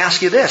prayers. Let me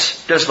ask you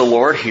this. Does the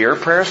Lord hear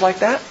prayers like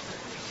that?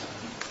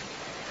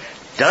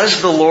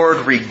 Does the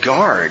Lord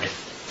regard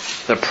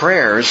the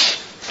prayers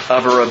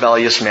of a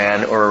rebellious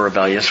man or a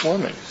rebellious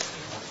woman?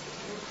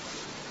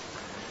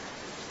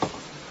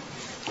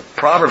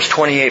 Proverbs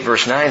 28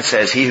 verse 9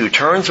 says, "He who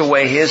turns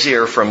away his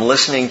ear from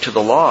listening to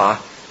the law,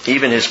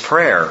 even his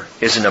prayer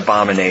is an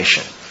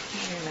abomination."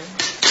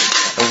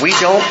 And we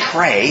don't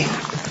pray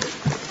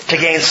to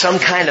gain some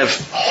kind of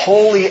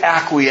holy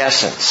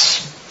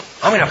acquiescence.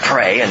 I'm going to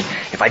pray, and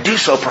if I do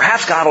so,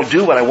 perhaps God will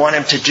do what I want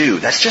Him to do.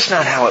 That's just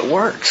not how it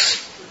works.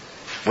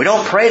 We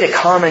don't pray to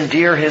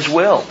commandeer His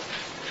will.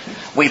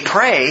 We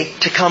pray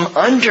to come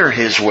under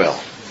His will.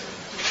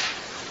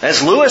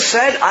 As Lewis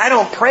said, I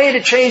don't pray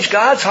to change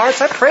God's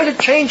heart. I pray to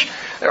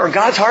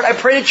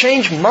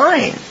change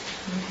mine.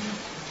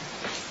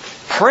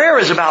 Prayer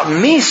is about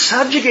me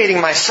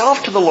subjugating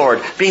myself to the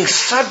Lord, being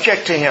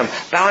subject to Him,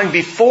 bowing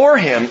before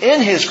Him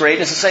in His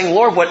greatness and saying,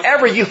 Lord,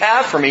 whatever you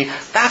have for me,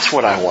 that's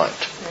what I want.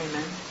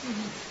 Amen.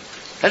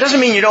 That doesn't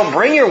mean you don't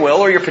bring your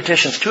will or your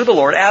petitions to the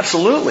Lord,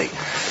 absolutely.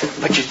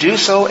 But you do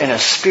so in a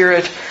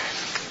spirit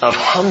of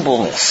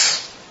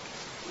humbleness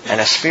and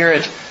a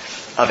spirit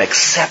of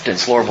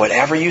acceptance. Lord,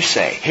 whatever you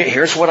say,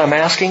 here's what I'm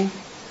asking,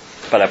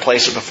 but I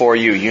place it before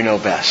you. You know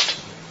best.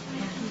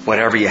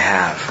 Whatever you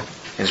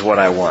have is what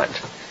I want.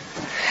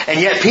 And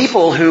yet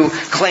people who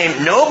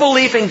claim no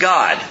belief in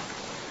God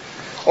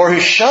or who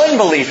shun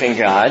belief in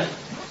God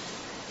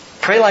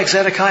pray like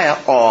Zedekiah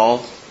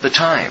all the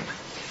time.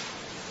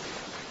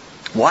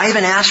 Why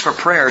even ask for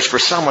prayers for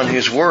someone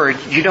whose word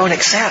you don't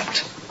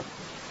accept?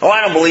 Oh,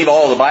 I don't believe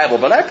all of the Bible,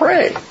 but I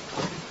pray.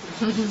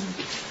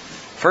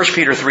 1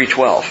 Peter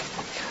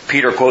 3:12.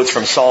 Peter quotes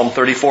from Psalm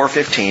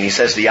 34:15. He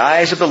says, "The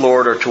eyes of the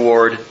Lord are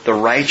toward the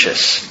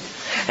righteous,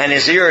 and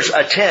His ears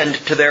attend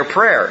to their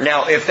prayer."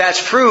 Now, if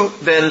that's true,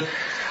 then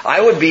I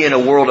would be in a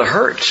world of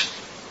hurt.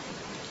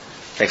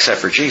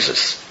 Except for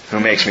Jesus, who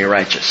makes me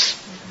righteous.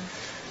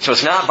 So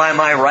it's not by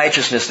my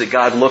righteousness that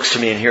God looks to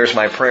me and hears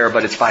my prayer,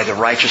 but it's by the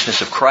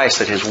righteousness of Christ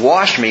that has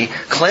washed me,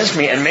 cleansed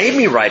me, and made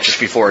me righteous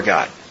before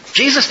God.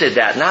 Jesus did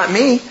that, not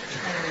me.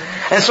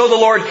 And so the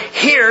Lord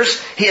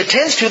hears, He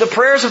attends to the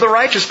prayers of the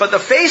righteous, but the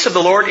face of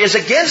the Lord is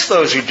against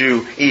those who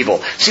do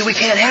evil. See, we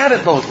can't have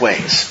it both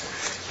ways.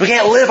 We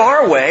can't live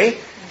our way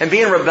and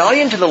be in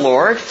rebellion to the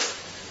Lord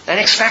and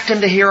expect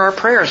Him to hear our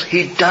prayers.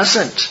 He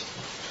doesn't.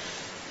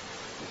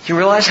 You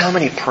realize how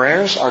many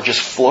prayers are just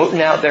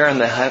floating out there in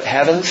the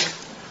heavens,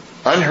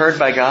 unheard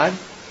by God?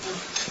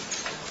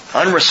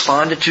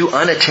 Unresponded to,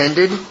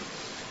 unattended?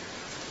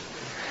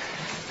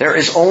 There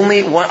is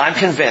only one, I'm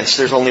convinced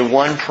there's only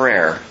one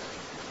prayer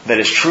that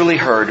is truly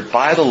heard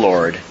by the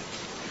Lord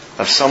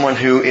of someone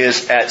who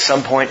is at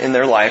some point in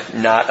their life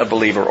not a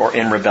believer or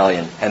in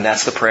rebellion. And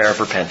that's the prayer of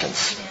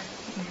repentance.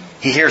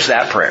 He hears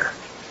that prayer.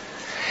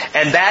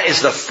 And that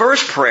is the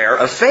first prayer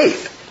of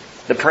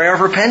faith. The prayer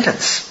of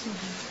repentance.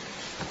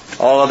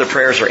 All other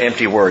prayers are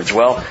empty words.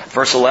 Well,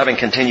 verse 11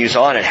 continues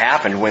on. It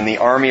happened when the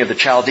army of the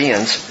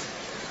Chaldeans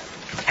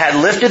had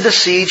lifted the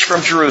siege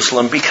from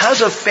Jerusalem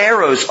because of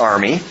Pharaoh's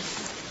army,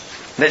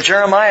 that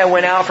Jeremiah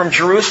went out from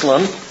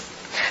Jerusalem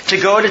to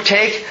go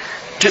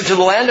to the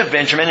land of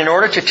Benjamin in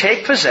order to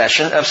take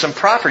possession of some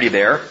property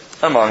there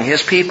among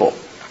his people.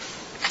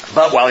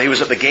 But while he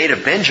was at the gate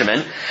of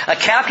Benjamin, a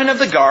captain of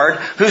the guard,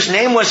 whose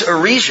name was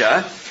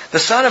Erijah, the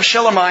son of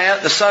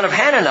Shelemiah, the son of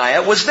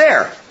Hananiah, was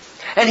there.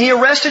 And he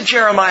arrested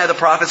Jeremiah the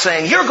prophet,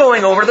 saying, "You're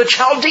going over the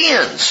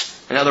Chaldeans."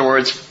 In other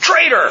words,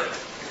 traitor.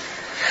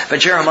 But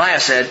Jeremiah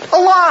said, "A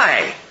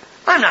lie!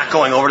 I'm not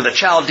going over to the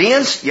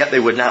Chaldeans." Yet they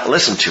would not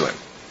listen to him.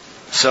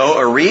 So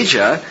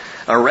Erijah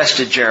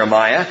arrested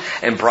Jeremiah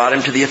and brought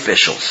him to the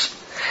officials.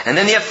 And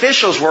then the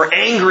officials were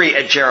angry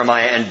at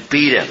Jeremiah and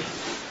beat him.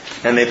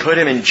 And they put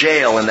him in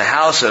jail in the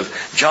house of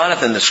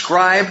Jonathan the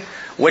scribe,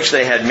 which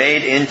they had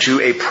made into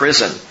a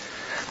prison.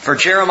 For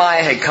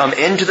Jeremiah had come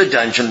into the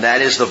dungeon,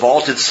 that is the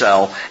vaulted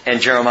cell, and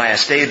Jeremiah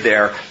stayed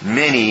there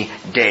many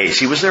days.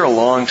 He was there a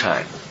long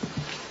time,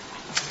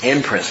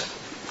 in prison.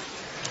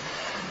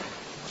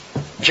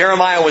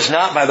 Jeremiah was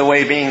not, by the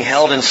way, being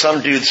held in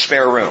some dude's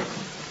spare room.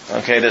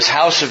 Okay, this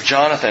house of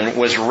Jonathan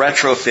was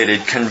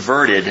retrofitted,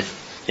 converted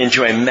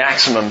into a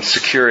maximum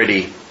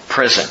security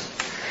prison.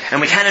 And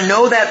we kind of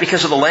know that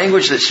because of the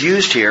language that's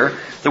used here.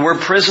 The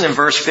word prison in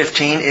verse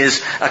 15 is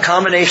a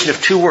combination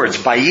of two words,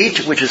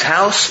 bayit, which is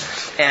house,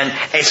 and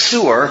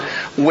esur,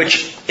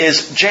 which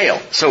is jail.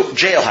 So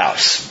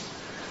jailhouse.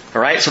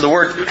 All right? So the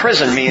word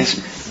prison means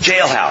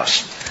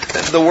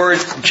jailhouse. The word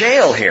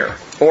jail here,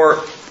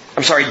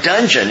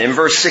 dungeon in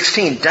verse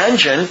 16.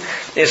 Dungeon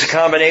is a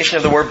combination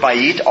of the word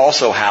bayit,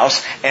 also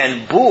house,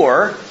 and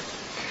bur,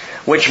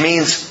 which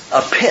means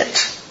a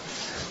pit,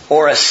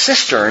 or a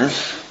cistern,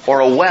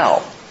 or a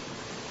well.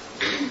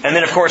 And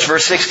then, of course,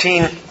 verse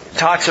 16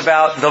 talks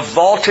about the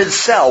vaulted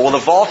cell. Well, the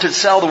vaulted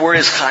cell, the word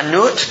is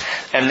chanut,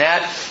 and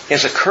that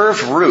is a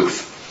curved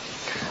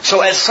roof.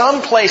 So at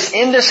some place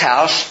in this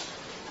house,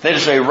 that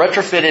is a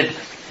retrofitted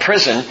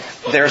prison,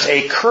 there's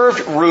a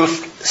curved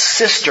roof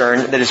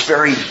cistern that is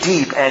very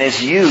deep and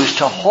is used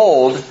to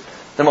hold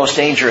the most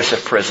dangerous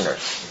of prisoners.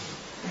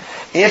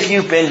 If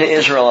you've been to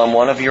Israel on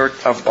one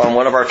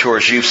of our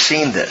tours, you've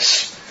seen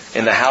this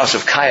in the house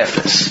of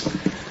Caiaphas.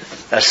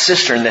 A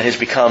cistern that has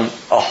become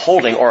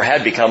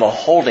had become a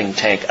holding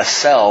tank, a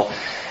cell.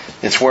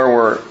 It's where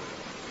we're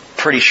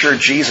pretty sure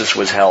Jesus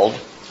was held,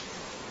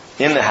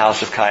 in the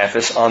house of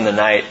Caiaphas on the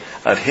night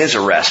of his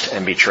arrest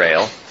and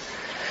betrayal.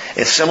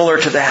 It's similar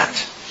to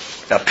that.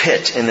 A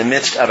pit in the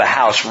midst of a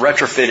house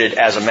retrofitted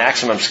as a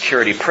maximum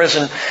security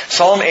prison.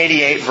 Psalm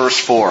 88 verse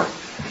 4.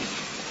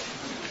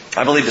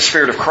 I believe the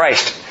Spirit of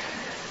Christ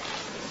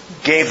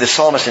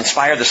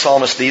inspired the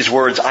psalmist these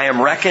words, "I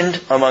am reckoned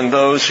among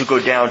those who go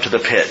down to the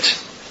pit.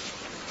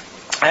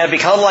 I have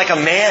become like a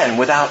man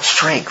without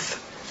strength,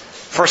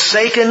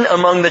 forsaken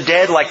among the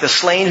dead like the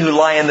slain who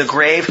lie in the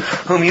grave,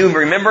 whom you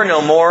remember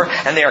no more,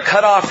 and they are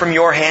cut off from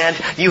your hand.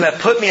 You have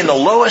put me in the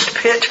lowest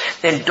pit,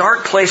 in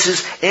dark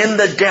places, in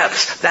the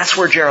depths." That's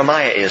where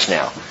Jeremiah is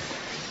now.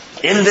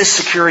 In this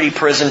security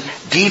prison,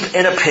 deep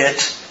in a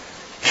pit,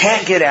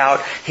 can't get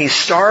out. He's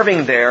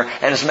starving there.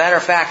 And as a matter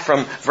of fact,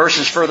 from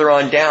verses further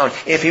on down,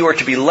 if he were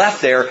to be left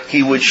there,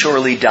 he would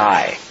surely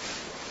die.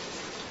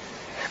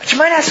 But you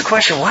might ask the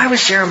question, why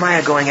was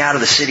Jeremiah going out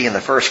of the city in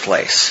the first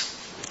place?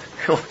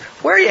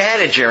 Where are you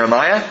headed,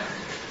 Jeremiah?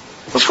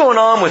 What's going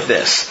on with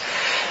this?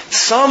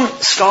 Some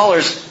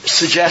scholars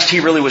suggest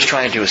he really was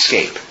trying to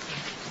escape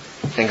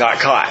and got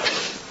caught.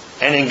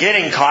 And in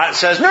getting caught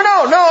says, no,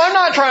 I'm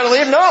not trying to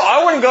leave. No,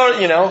 I wouldn't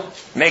go,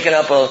 making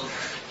up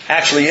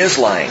actually is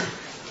lying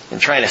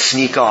and trying to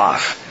sneak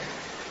off,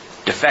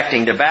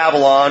 defecting to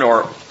Babylon,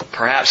 or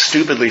perhaps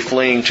stupidly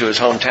fleeing to his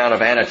hometown of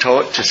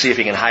Anatot to see if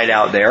he can hide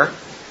out there.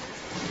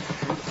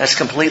 That's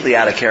completely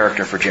out of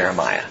character for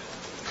Jeremiah.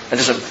 It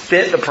doesn't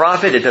fit the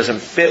prophet. It doesn't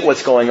fit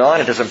what's going on.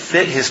 It doesn't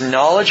fit his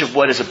knowledge of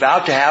what is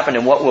about to happen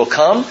and what will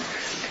come.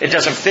 It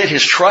doesn't fit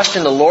his trust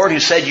in the Lord who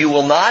said, you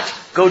will not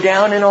go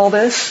down in all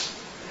this.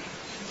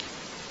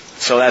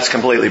 So that's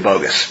completely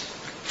bogus.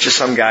 Just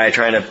some guy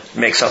trying to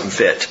make something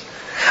fit.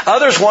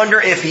 Others wonder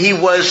if he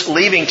was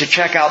leaving to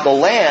check out the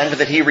land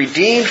that he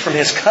redeemed from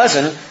his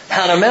cousin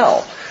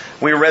Hanamel.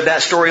 We read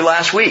that story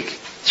last week.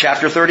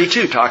 Chapter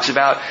 32 talks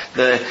about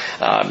the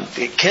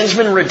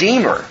kinsman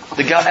redeemer,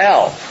 the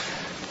Gael,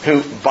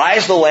 who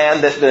buys the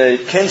land that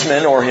the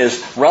kinsman or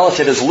his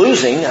relative is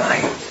losing.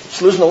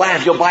 He's losing the land.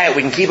 If you'll buy it,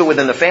 we can keep it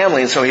within the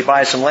family. And so he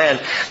buys some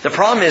land. The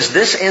problem is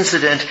this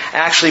incident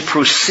actually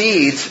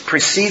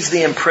precedes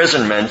the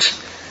imprisonment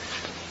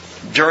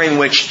during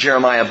which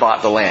Jeremiah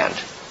bought the land.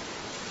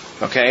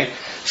 Okay?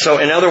 So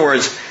in other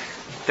words,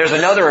 there's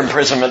another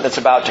imprisonment that's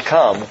about to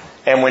come.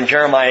 And when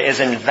Jeremiah is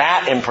in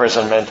that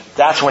imprisonment,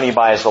 that's when he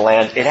buys the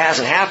land. It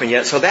hasn't happened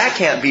yet, so that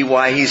can't be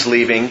why he's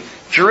leaving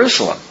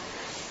Jerusalem.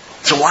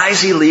 So why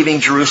is he leaving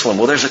Jerusalem?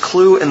 Well, there's a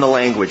clue in the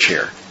language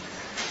here.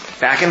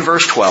 Back in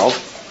verse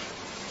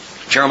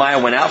 12,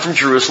 Jeremiah went out from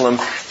Jerusalem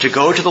to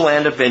go to the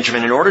land of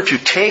Benjamin in order to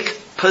take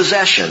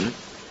possession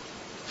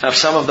of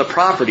some of the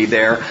property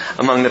there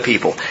among the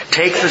people.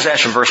 Take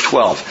possession, verse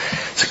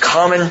 12. It's a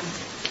common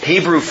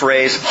Hebrew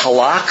phrase,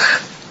 halak.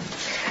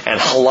 And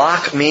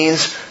halak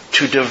means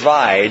to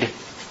divide,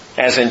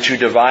 as in to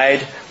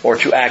divide or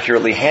to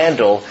accurately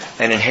handle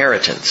an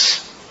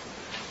inheritance.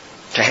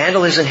 To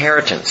handle his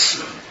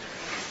inheritance.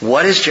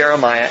 What is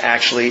Jeremiah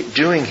actually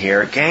doing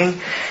here?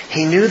 Gang,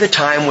 he knew the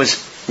time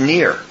was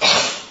near.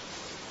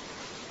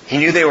 He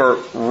knew they were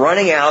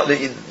running out,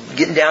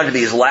 getting down to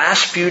these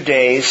last few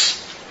days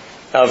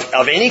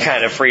of any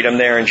kind of freedom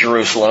there in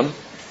Jerusalem,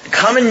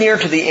 coming near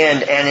to the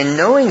end, and in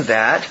knowing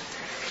that,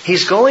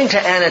 he's going to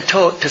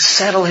Anatot to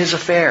settle his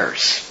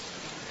affairs.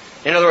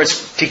 In other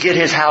words, to get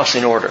his house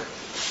in order.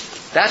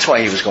 That's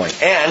why he was going.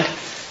 And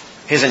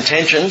his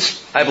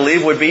intentions, I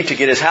believe, would be to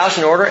get his house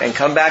in order and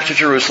come back to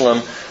Jerusalem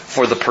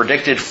for the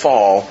predicted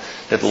fall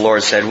that the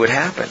Lord said would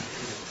happen.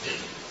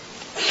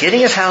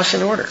 Getting his house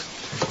in order.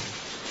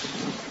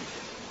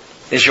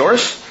 Is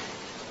yours?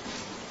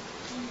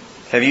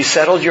 Have you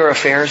settled your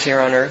affairs here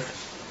on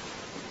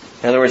earth?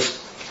 In other words,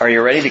 are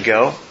you ready to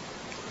go?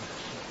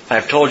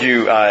 I've told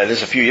you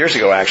this a few years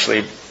ago,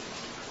 actually.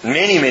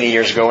 Many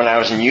years ago when I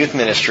was in youth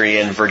ministry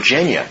in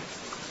Virginia.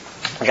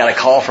 I got a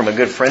call from a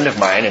good friend of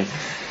mine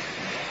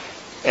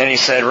and he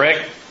said,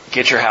 Rick,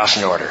 get your house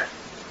in order.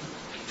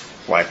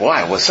 I'm like,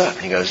 why? What's up?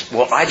 And he goes,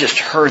 well, I just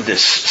heard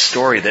this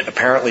story that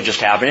apparently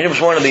just happened. And it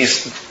was one of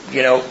these,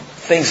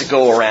 things that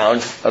go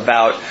around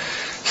about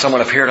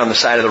someone appeared on the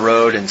side of the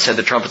road and said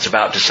the trumpet's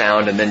about to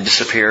sound and then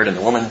disappeared. And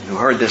the woman who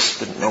heard this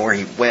didn't know where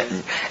he went.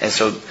 And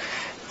so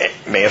it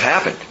may have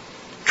happened.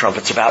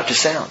 Trumpet's about to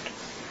sound.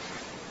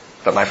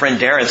 But my friend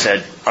Darren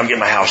said, I'm getting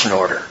my house in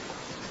order.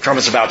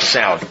 Trumpet's about to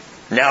sound.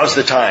 Now's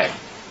the time.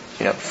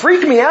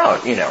 Freaked me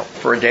out,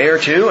 for a day or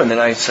two, and then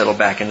I settled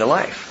back into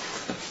life.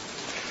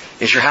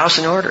 Is your house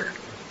in order?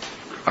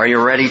 Are you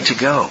ready to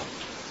go?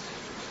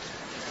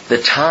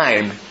 The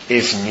time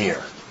is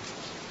near.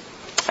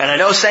 And I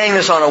know saying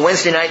this on a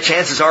Wednesday night,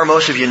 chances are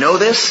most of you know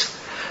this,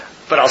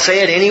 but I'll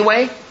say it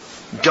anyway.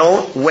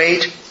 Don't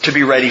wait to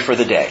be ready for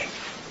the day.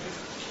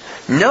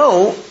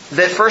 Know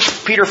that 1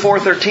 Peter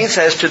 4:13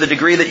 says, to the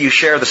degree that you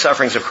share the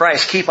sufferings of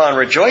Christ, keep on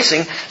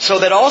rejoicing, so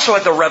that also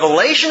at the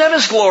revelation of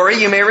His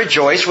glory you may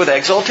rejoice with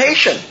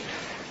exultation.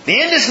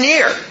 The end is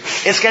near.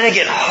 It's going to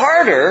get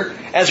harder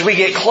as we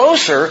get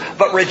closer,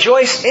 but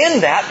rejoice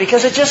in that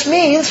because it just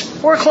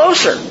means we're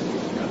closer.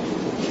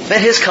 That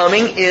His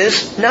coming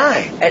is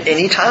nigh at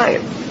any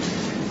time.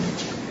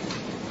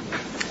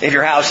 If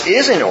your house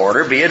is in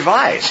order, be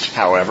advised,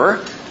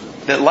 however,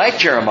 that like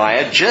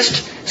Jeremiah,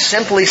 just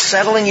simply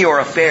settling your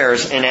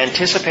affairs in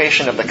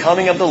anticipation of the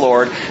coming of the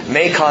Lord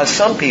may cause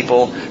some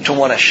people to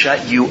want to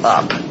shut you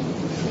up.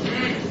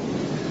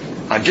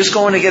 I'm just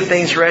going to get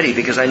things ready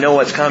because I know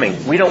what's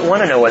coming. We don't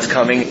want to know what's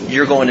coming.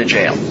 You're going to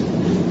jail.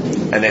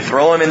 And they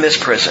throw him in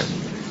this prison.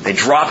 They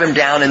drop him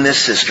down in this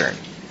cistern.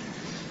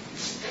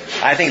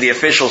 I think the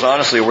officials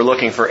honestly were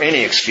looking for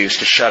any excuse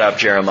to shut up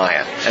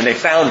Jeremiah. And they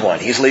found one.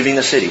 He's leaving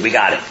the city. We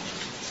got him.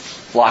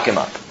 Lock him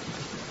up.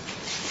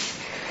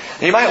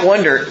 And you might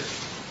wonder,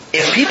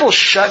 if people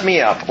shut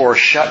me up or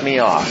shut me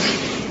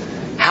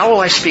off, how will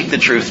I speak the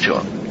truth to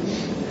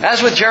them?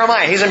 As with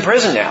Jeremiah, he's in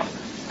prison now.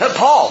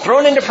 Paul,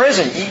 thrown into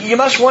prison. You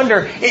must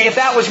wonder, if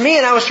that was me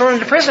and I was thrown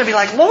into prison, I'd be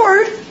like,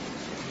 Lord,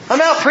 I'm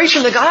out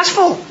preaching the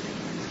gospel.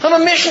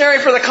 I'm a missionary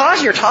for the cause,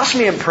 and you're tossing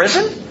me in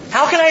prison?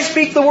 How can I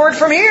speak the word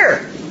from here?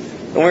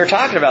 And we were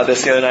talking about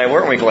this the other night,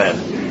 weren't we,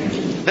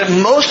 Glenn? That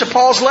most of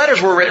Paul's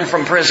letters were written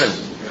from prison.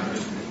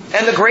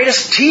 And the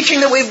greatest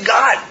teaching that we've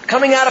got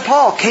coming out of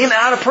Paul came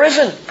out of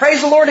prison.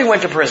 Praise the Lord, he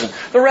went to prison.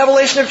 The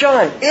revelation of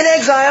John, in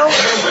exile.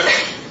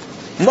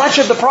 Much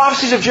of the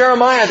prophecies of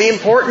Jeremiah, the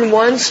important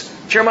ones,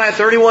 Jeremiah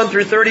 31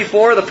 through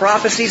 34, the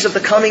prophecies of the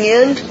coming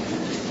end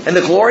and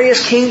the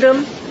glorious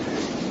kingdom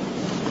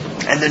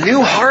and the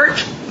new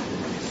heart,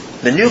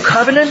 the new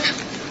covenant,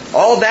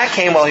 all of that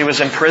came while he was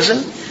in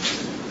prison.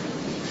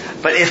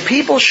 But if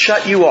people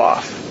shut you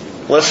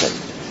off, listen,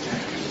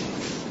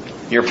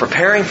 you're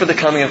preparing for the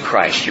coming of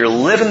Christ. You're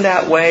living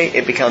that way.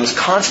 It becomes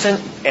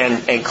constant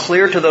and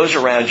clear to those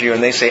around you.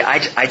 And they say,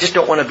 I just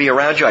don't want to be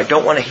around you. I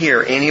don't want to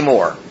hear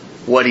anymore.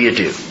 What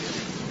do?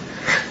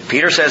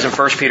 Peter says in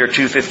 1 Peter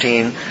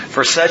 2:15,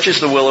 "For such is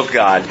the will of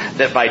God,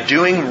 that by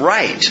doing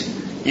right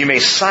you may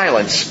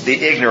silence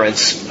the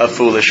ignorance of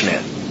foolish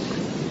men."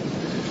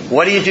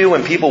 What do you do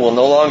when people will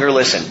no longer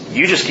listen?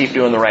 You just keep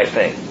doing the right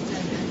thing.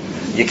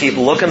 You keep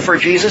looking for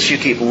Jesus, you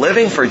keep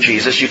living for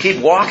Jesus, you keep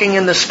walking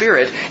in the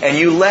Spirit, and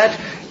you let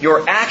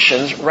your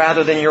actions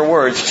rather than your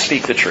words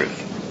speak the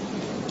truth.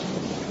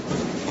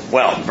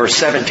 Well, verse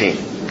 17.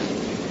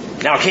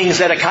 "Now King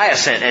Zedekiah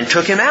sent and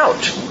took him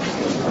out.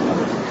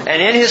 And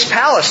in his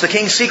palace the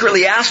king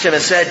secretly asked him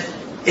and said,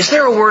 'Is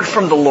there a word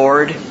from the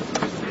Lord?'"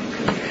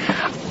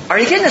 Are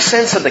you getting a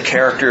sense of the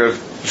character of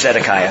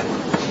Zedekiah?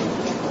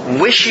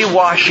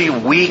 Wishy-washy,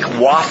 weak,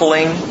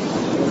 waffling.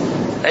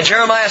 And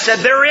Jeremiah said,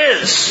 "There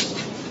is."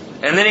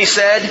 And then he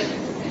said,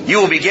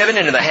 "You will be given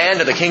into the hand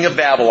of the king of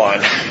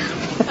Babylon."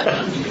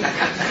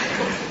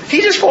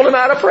 He just pulled him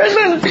out of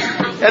prison.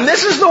 And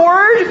this is the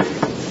word?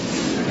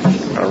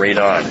 I'll read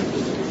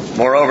on.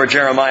 "Moreover,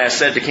 Jeremiah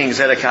said to King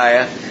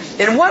Zedekiah,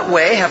 'In what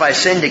way have I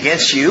sinned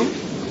against you,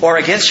 or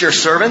against your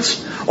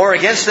servants, or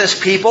against this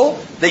people,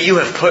 that you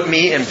have put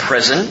me in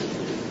prison?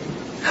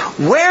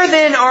 Where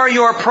then are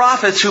your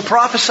prophets who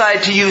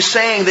prophesied to you,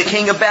 saying the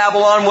king of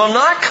Babylon will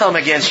not come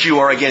against you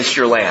or against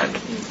your land?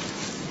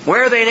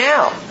 Where are they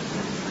now?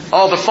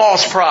 All the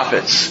false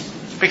prophets.'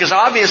 Because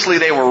obviously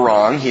they were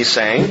wrong, he's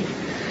saying.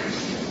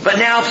 'But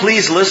now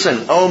please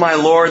listen, O my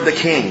lord the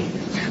king.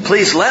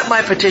 Please let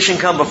my petition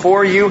come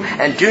before you,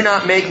 and do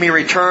not make me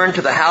return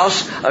to the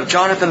house of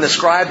Jonathan the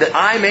scribe, that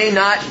I may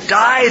not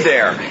die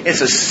there.'"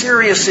 It's a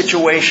serious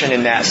situation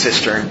in that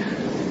cistern.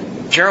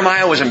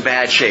 Jeremiah was in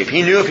bad shape.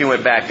 He knew if he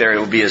went back there, it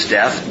would be his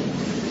death.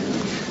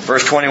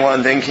 Verse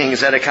 21, "Then King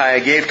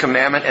Zedekiah gave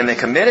commandment, and they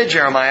committed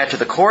Jeremiah to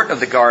the court of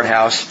the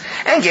guardhouse,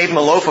 and gave him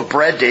a loaf of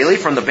bread daily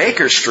from the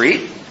baker's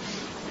street,"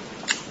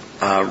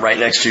 right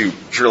next to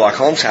Sherlock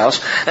Holmes' house,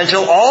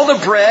 "until all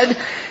the bread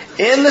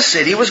in the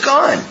city was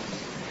gone.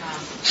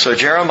 So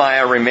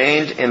Jeremiah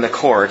remained in the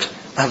court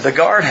of the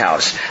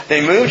guardhouse."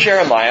 They moved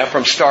Jeremiah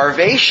from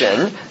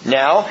starvation,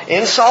 now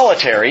in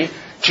solitary,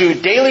 to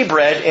daily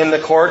bread in the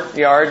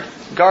courtyard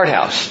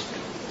guardhouse.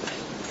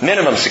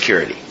 Minimum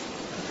security.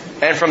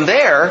 And from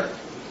there,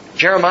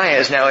 Jeremiah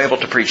is now able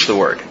to preach the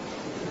word.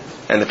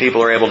 And the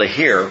people are able to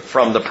hear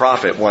from the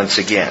prophet once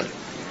again.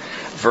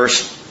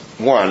 Verse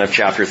 1 of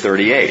chapter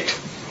 38.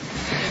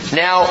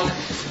 "Now,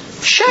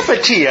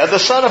 Shephatiah the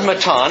son of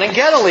Mattan, and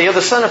Gedaliah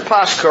the son of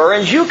Pashur,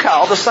 and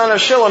Jukal the son of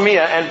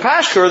Shelemiah, and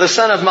Pashur the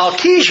son of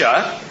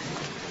Malchijah."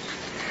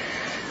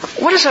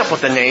 What is up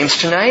with the names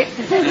tonight?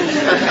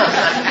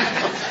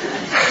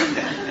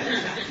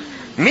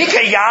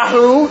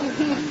 Mikayahu,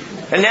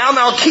 and now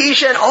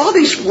Malchijah, and all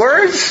these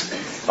words,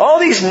 all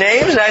these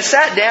names. And I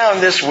sat down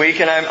this week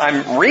and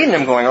I'm reading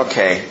them going,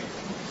 okay,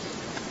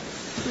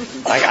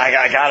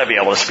 I got to be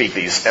able to speak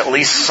these at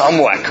least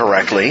somewhat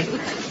correctly.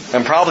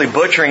 I'm probably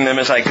butchering them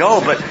as I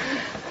go,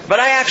 but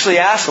I actually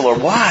asked the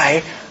Lord,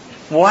 why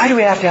do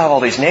we have to have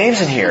all these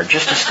names in here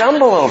just to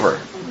stumble over?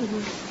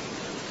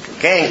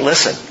 Gang,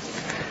 listen.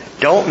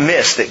 Don't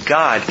miss that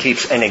God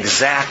keeps an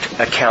exact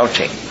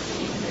accounting.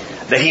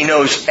 That He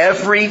knows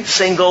every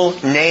single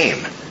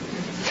name.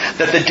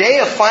 That the day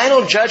of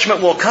final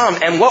judgment will come,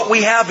 and what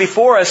we have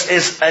before us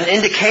is an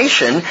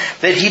indication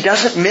that He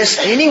doesn't miss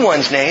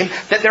anyone's name,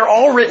 that they're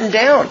all written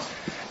down.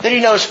 That He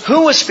knows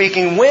who was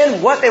speaking,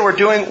 when, what they were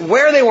doing,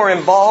 where they were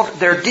involved,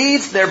 their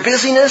deeds, their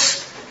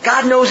busyness.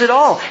 God knows it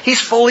all. He's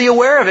fully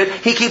aware of it.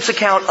 He keeps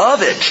account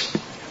of it.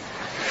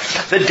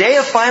 The day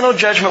of final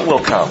judgment will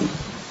come,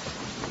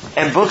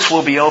 and books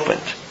will be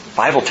opened. The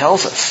Bible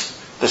tells us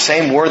the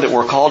same word that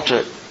we're called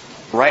to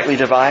rightly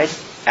divide,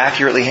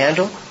 accurately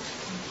handle,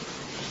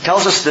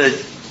 tells us that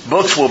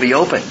books will be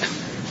opened,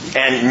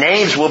 and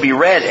names will be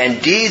read,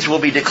 and deeds will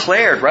be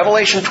declared.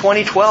 Revelation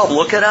 20:12,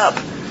 look it up.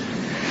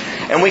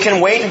 And we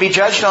can wait and be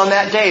judged on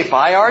that day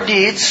by our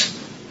deeds,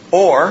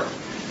 or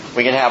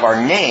we can have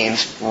our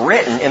names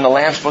written in the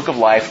Lamb's Book of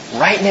Life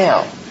right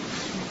now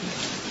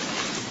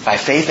by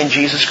faith in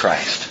Jesus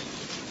Christ,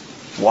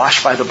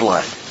 washed by the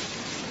blood.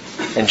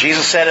 And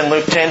Jesus said in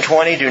Luke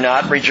 10:20, "Do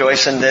not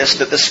rejoice in this,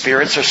 that the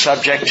spirits are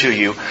subject to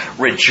you.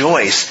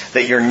 Rejoice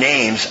that your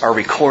names are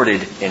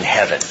recorded in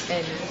heaven."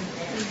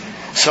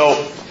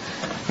 So,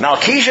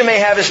 Malchijah may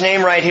have his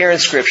name right here in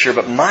Scripture,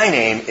 but my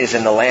name is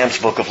in the Lamb's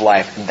Book of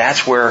Life, and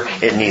that's where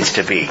it needs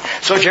to be.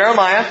 So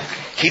Jeremiah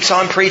keeps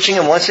on preaching,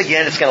 and once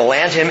again it's going to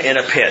land him in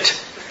a pit.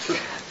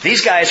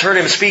 These guys heard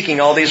him speaking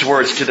all these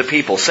words to the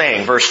people,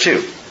 saying, verse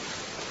 2,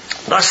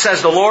 "Thus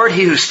says the Lord,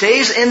 he who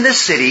stays in this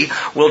city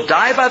will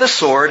die by the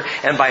sword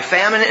and by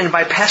famine and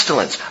by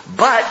pestilence.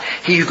 But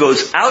he who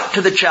goes out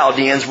to the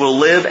Chaldeans will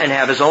live and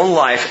have his own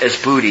life as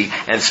booty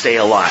and stay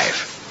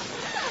alive."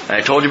 And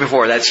I told you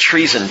before, that's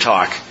treason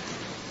talk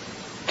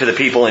to the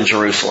people in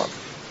Jerusalem.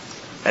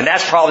 And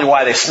that's probably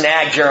why they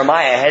snagged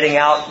Jeremiah heading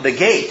out the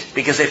gate.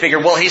 Because they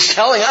figured, well, he's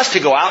telling us to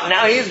go out, and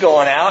now he's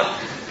going out.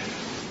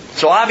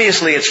 So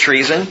obviously it's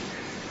treason.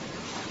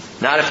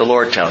 Not if the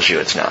Lord tells you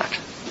it's not.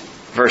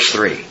 Verse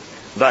 3,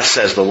 "Thus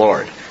says the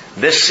Lord,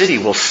 this city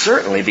will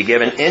certainly be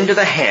given into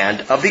the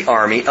hand of the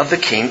army of the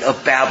king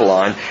of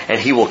Babylon, and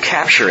he will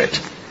capture it."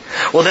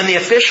 Well, then the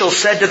officials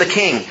said to the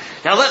king,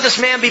 "Now let this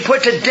man be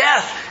put to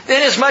death,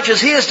 inasmuch as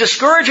he is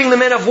discouraging the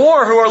men of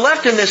war who are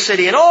left in this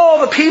city and all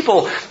the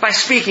people by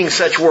speaking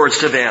such words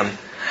to them.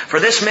 For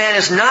this man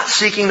is not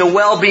seeking the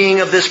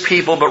well-being of this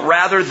people, but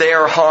rather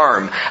their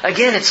harm."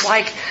 Again, it's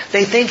like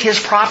they think his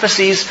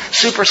prophecies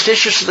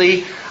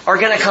superstitiously are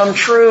going to come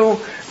true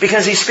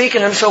because he's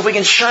speaking them, so if we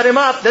can shut him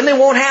up, then they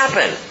won't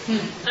happen.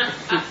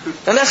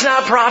 And that's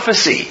not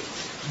prophecy.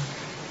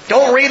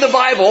 Don't read the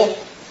Bible.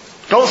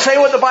 Don't say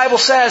what the Bible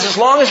says. As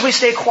long as we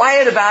stay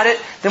quiet about it,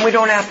 then we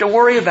don't have to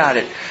worry about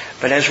it.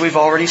 But as we've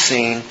already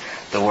seen,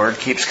 the word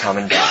keeps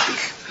coming back.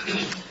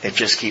 It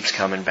just keeps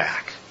coming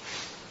back.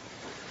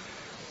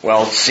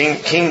 Well,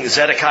 King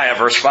Zedekiah,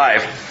 verse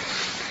 5,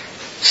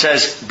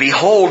 says,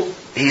 "Behold,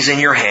 he's in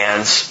your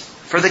hands,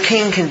 for the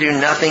king can do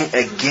nothing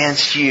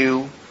against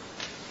you."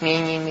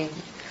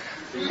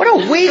 What a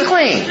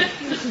weakling!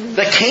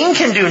 The king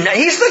can do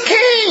nothing. He's the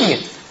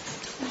king!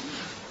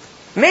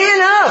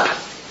 Man up!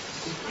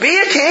 Be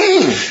a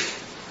king!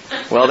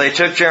 Well, they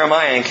took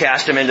Jeremiah and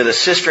cast him into the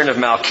cistern of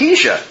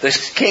Malchijah, the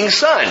king's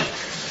son.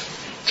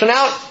 So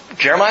now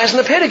Jeremiah's in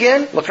the pit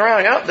again, looking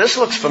around. Oh, this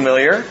looks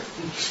familiar.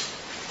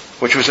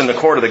 Which was in the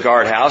court of the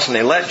guardhouse, and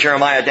they let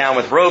Jeremiah down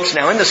with ropes.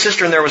 Now in the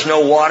cistern there was no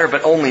water,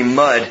 but only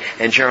mud,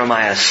 and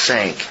Jeremiah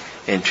sank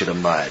into the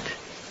mud.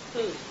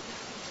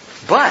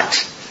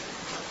 But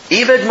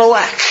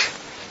Ebed-Melech,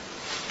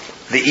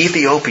 the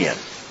Ethiopian,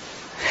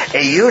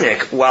 a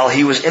eunuch, while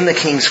he was in the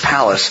king's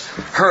palace,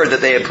 heard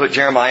that they had put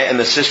Jeremiah in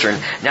the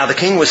cistern. Now the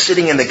king was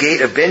sitting in the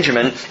gate of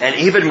Benjamin, and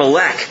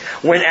Ebed-Melech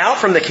went out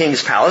from the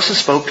king's palace and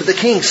spoke to the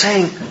king,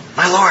 saying,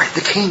 "My lord,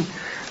 the king,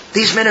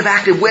 these men have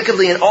acted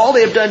wickedly in all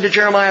they have done to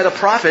Jeremiah the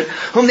prophet,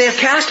 whom they have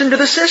cast into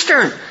the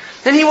cistern.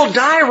 And he will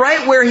die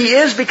right where he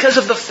is because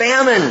of the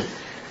famine.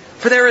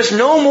 For there is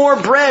no more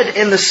bread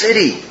in the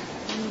city."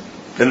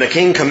 Then the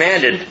king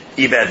commanded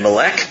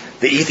Ebed-Melech,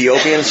 the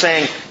Ethiopian,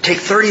 saying, "Take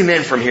 30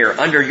 men from here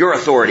under your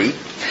authority."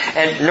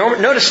 And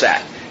notice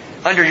that.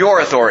 Under your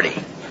authority.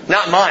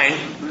 Not mine.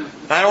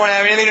 I don't want to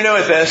have anything to do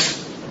with this.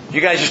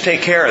 You guys just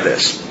take care of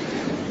this.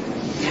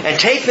 "And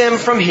take them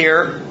from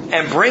here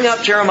and bring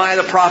up Jeremiah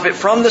the prophet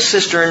from the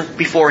cistern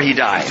before he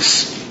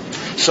dies."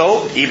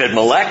 So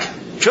Ebed-Melech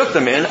took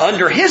the men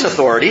under his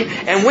authority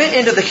and went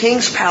into the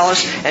king's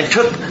palace and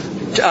took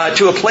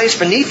to a place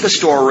beneath the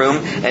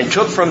storeroom and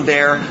took from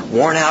there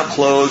worn-out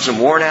clothes and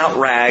worn-out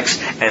rags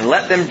and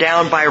let them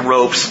down by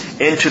ropes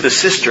into the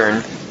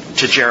cistern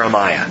to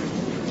Jeremiah.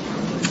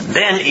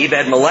 Then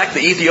Ebed-Melech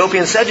the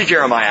Ethiopian said to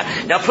Jeremiah,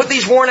 "Now put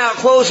these worn-out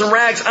clothes and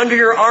rags under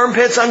your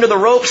armpits, under the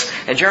ropes."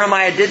 And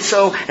Jeremiah did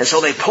so. And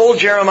so they pulled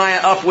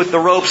Jeremiah up with the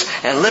ropes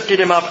and lifted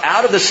him up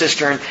out of the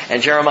cistern.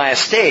 And Jeremiah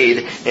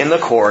stayed in the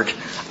court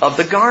of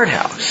the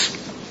guardhouse.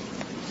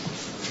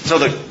 So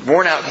the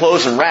worn-out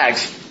clothes and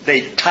rags,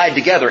 they tied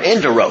together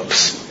into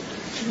ropes.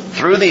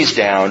 Threw these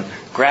down,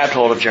 grabbed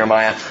hold of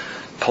Jeremiah,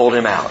 pulled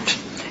him out.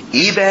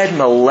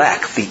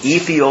 Ebed-Melech the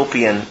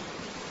Ethiopian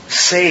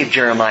saved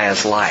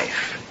Jeremiah's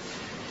life.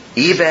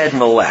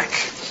 Ebed-Melech.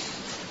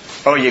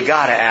 Oh, you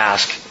gotta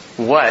ask,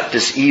 what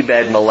does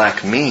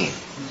Ebed-Melech mean?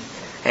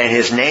 And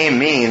his name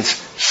means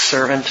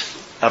servant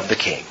of the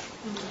king.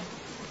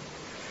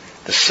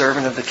 The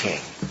servant of the king.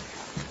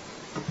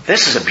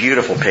 This is a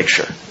beautiful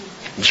picture.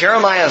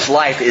 Jeremiah's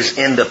life is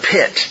in the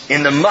pit,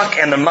 in the muck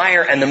and the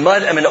mire and the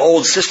mud of an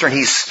old cistern.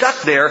 He's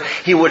stuck there.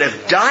 He would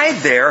have died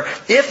there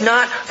if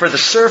not for the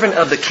servant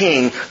of the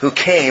king who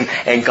came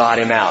and got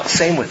him out.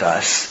 Same with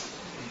us.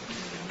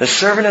 The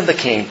servant of the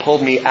king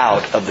pulled me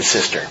out of the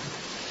cistern.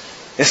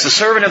 It's the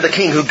servant of the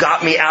king who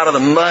got me out of the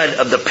mud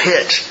of the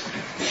pit.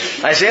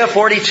 Isaiah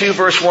 42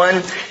 verse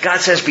 1,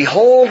 God says,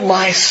 "Behold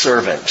my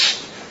servant,"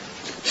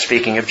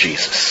 speaking of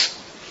Jesus.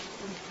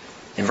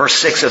 In verse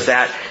 6 of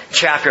that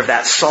chapter of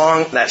that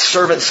song, that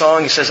servant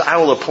song, he says, "I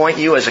will appoint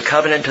you as a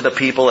covenant to the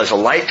people, as a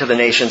light to the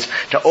nations,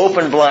 to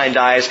open blind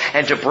eyes,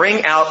 and to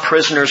bring out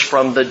prisoners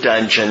from the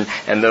dungeon,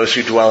 and those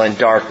who dwell in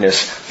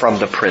darkness from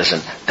the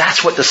prison."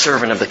 That's what the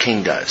servant of the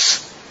king does.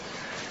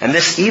 And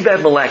this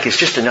Ebed-Melech is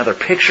just another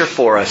picture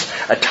for us,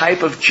 a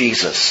type of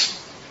Jesus.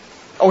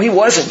 Oh, he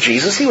wasn't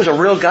Jesus. He was a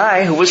real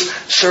guy who was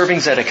serving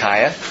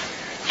Zedekiah.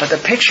 But the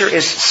picture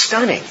is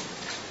stunning.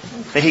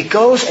 That he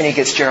goes and he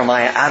gets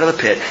Jeremiah out of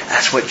the pit.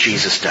 That's what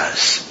Jesus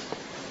does.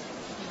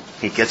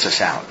 He gets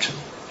us out.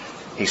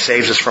 He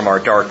saves us from our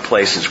dark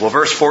places. Well,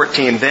 verse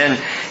 14, then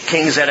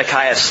King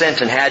Zedekiah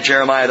sent and had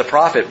Jeremiah the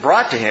prophet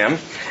brought to him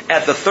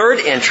at the third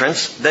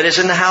entrance that is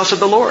in the house of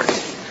the Lord.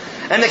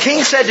 And the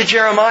king said to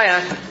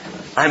Jeremiah,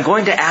 I'm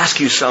going to ask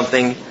you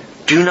something.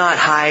 Do not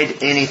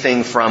hide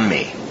anything from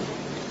me.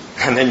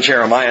 And then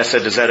Jeremiah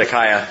said to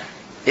Zedekiah,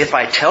 if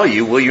I tell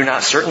you, will you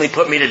not certainly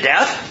put me to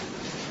death?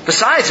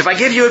 Besides, if I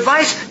give you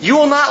advice, you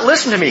will not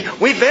listen to me.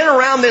 We've been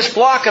around this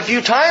block a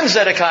few times,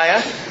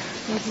 Zedekiah.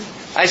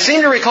 I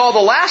seem to recall the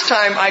last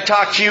time I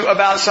talked to you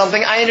about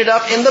something, I ended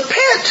up in the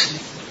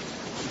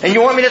pit. And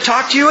you want me to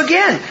talk to you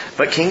again?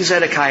 But King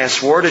Zedekiah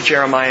swore to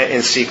Jeremiah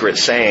in secret,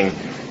 saying,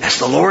 as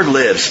the Lord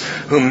lives,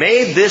 who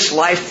made this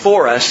life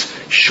for us,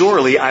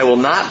 surely I will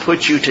not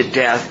put you to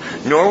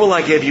death, nor will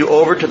I give you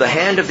over to the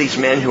hand of these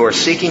men who are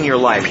seeking your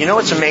life. You know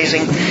what's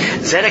amazing?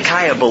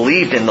 Zedekiah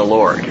believed in the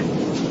Lord.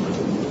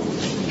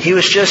 He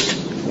was just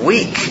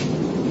weak.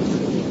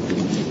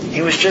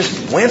 He was just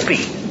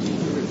wimpy.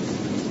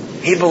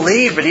 He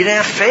believed, but he didn't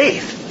have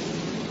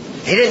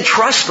faith. He didn't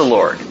trust the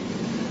Lord.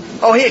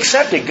 Oh, he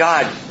accepted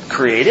God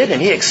created,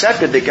 and he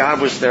accepted that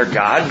God was their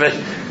God, but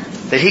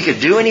that he could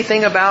do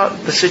anything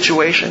about the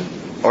situation,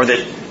 or that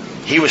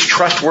he was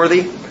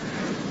trustworthy,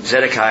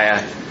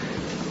 Zedekiah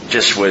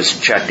just was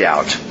checked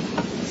out.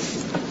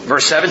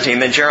 Verse 17,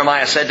 then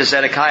Jeremiah said to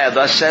Zedekiah,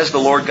 thus says the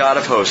Lord God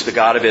of hosts, the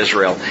God of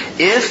Israel,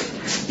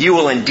 if you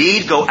will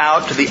indeed go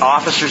out to the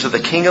officers of the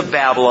king of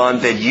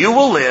Babylon, then you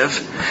will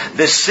live,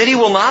 this city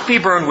will not be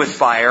burned with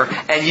fire,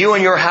 and you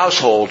and your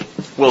household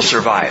will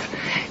survive.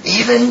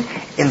 Even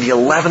in the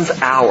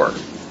 11th hour,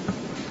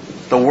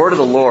 the word of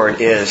the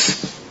Lord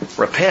is,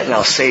 repent and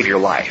I'll save your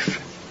life.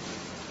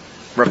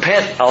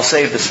 Repent, I'll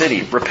save the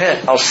city.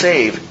 Repent, I'll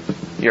save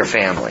your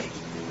family.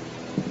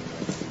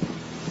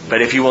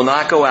 But if you will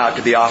not go out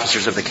to the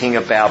officers of the king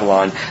of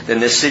Babylon,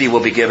 then this city will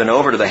be given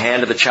over to the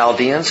hand of the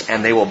Chaldeans,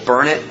 and they will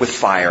burn it with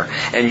fire,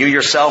 and you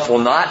yourself will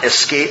not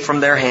escape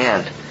from their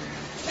hand.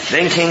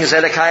 Then King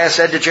Zedekiah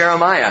said to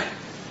Jeremiah,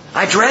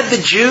 I dread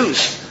the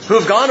Jews who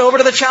have gone over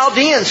to the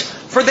Chaldeans,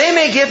 for they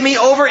may give me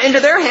over into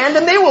their hand,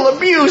 and they will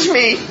abuse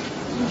me.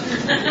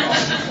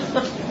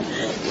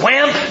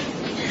 Wimp!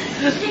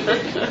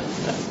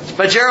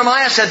 But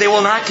Jeremiah said, they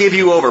will not give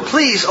you over.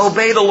 Please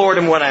obey the Lord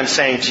in what I'm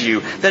saying to you,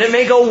 that it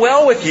may go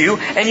well with you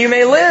and you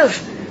may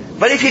live.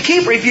 But if you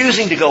keep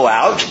refusing to go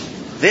out,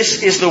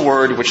 this is the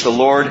word which the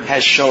Lord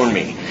has shown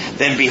me.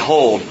 Then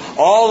behold,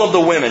 all of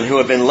the women who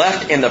have been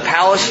left in the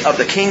palace of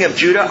the king of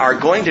Judah are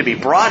going to be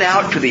brought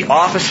out to the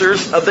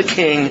officers of the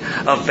king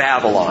of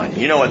Babylon.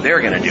 You know what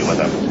they're going to do with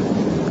them.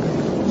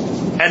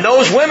 And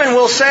those women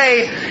will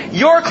say,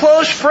 your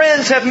close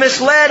friends have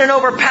misled and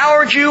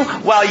overpowered you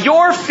while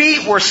your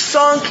feet were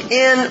sunk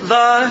in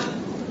the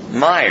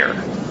mire.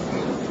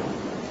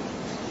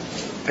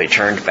 They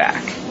turned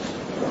back.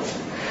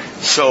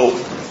 So,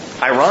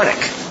 ironic.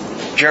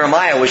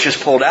 Jeremiah was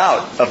just pulled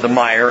out of the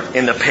mire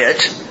in the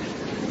pit.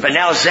 But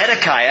now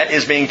Zedekiah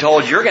is being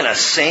told you're going to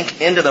sink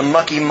into the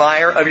mucky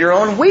mire of your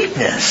own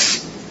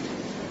weakness.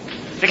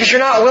 Because you're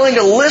not willing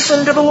to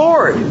listen to the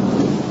Lord.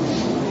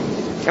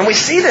 And we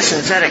see this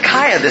in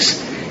Zedekiah,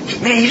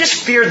 he just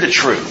feared the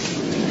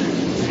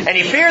truth. And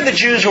he feared the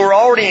Jews who were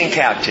already in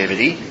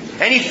captivity.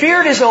 And he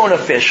feared his own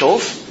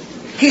officials.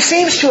 He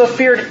seems to have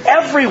feared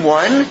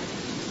everyone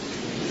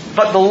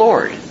but the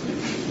Lord.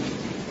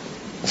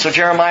 And so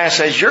Jeremiah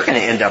says, you're going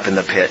to end up in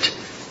the pit.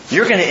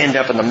 You're going to end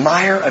up in the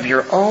mire of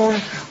your own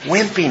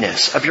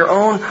wimpiness, of your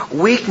own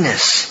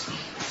weakness.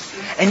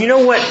 And you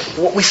know what?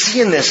 What we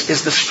see in this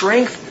is the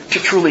strength to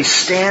truly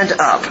stand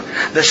up.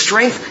 The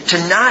strength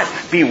to not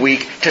be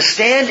weak. To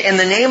stand in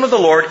the name of the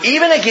Lord,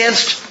 even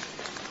against,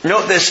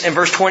 note this in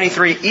verse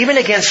 23, even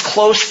against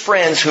close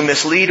friends who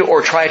mislead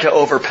or try to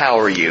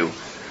overpower you.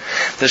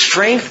 The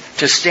strength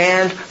to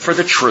stand for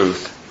the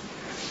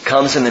truth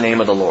comes in the name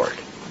of the Lord.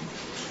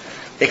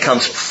 It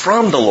comes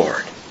from the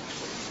Lord.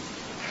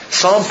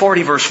 Psalm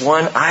 40 verse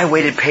 1, I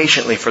waited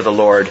patiently for the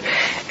Lord,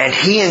 and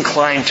He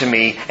inclined to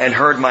me and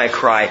heard my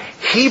cry.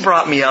 He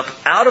brought me up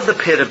out of the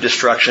pit of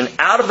destruction,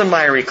 out of the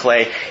miry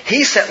clay.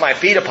 He set my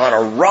feet upon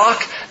a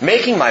rock,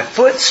 making my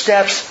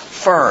footsteps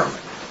firm.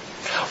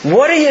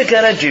 What are you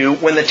going to do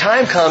when the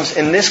time comes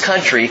in this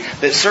country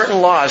that certain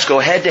laws go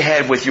head to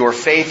head with your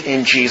faith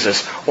in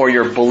Jesus or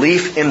your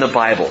belief in the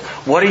Bible?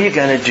 What are you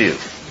going to do?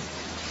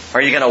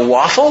 Are you going to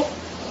waffle?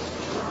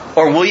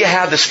 Or will you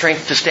have the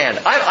strength to stand?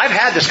 I've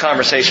had this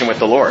conversation with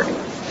the Lord.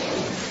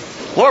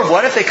 Lord,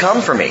 what if they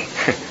come for me?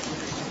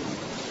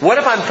 What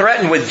if I'm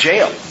threatened with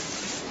jail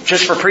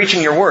just for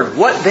preaching your word?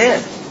 What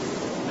then?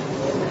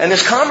 And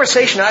this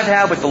conversation I've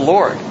had with the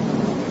Lord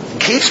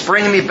keeps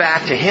bringing me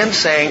back to Him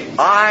saying,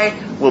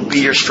 I will be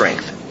your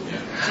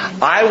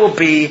strength. I will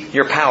be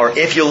your power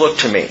if you look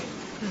to me.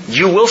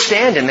 You will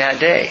stand in that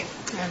day.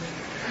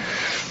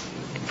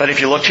 But if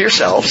you look to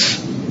yourselves,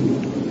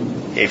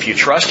 if you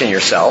trust in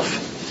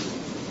yourself,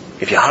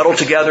 if you huddle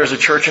together as a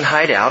church and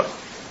hide out,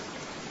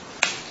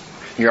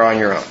 you're on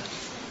your own.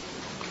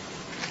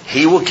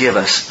 He will give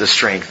us the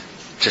strength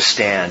to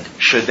stand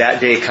should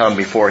that day come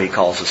before He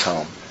calls us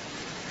home.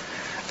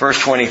 Verse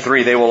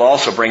 23, they will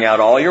also bring out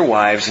all your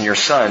wives and your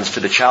sons to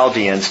the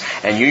Chaldeans,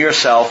 and you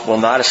yourself will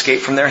not escape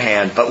from their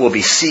hand, but will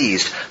be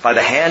seized by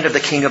the hand of the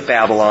king of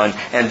Babylon,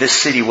 and this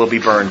city will be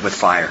burned with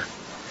fire.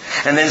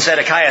 And then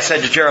Zedekiah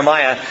said to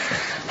Jeremiah,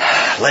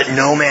 let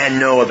no man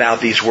know about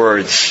these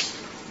words,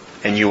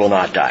 and you will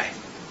not die.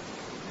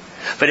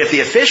 But if the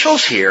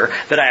officials hear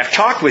that I have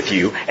talked with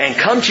you and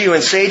come to you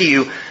and say to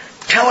you,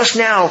 tell us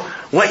now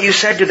what you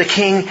said to the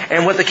king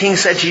and what the king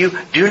said to you,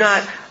 do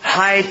not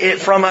hide it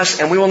from us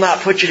and we will not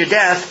put you to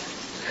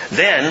death,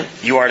 then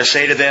you are to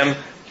say to them,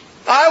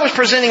 I was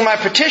presenting my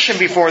petition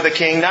before the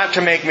king not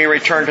to make me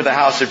return to the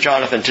house of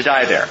Jonathan to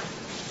die there.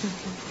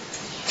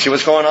 See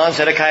what's going on?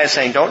 Zedekiah is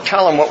saying, don't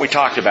tell him what we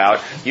talked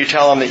about. You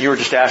tell him that you were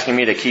just asking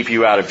me to keep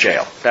you out of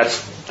jail.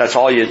 That's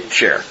all you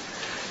share.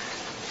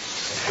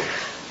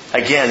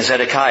 Again,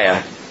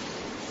 Zedekiah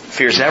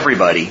fears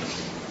everybody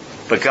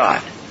but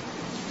God.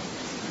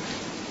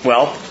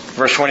 Well,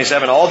 verse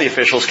 27, all the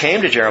officials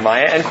came to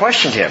Jeremiah and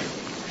questioned him.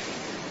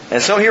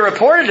 And so he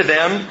reported to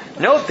them,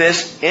 note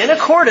this, in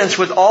accordance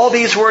with all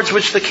these words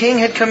which the king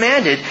had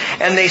commanded,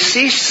 and they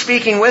ceased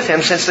speaking with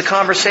him since the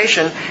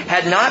conversation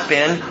had not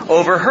been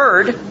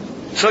overheard.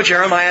 So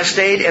Jeremiah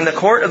stayed in the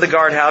court of the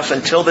guardhouse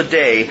until the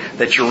day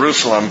that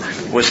Jerusalem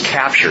was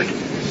captured.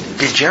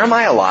 Did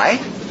Jeremiah lie?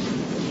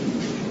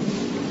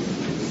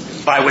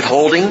 By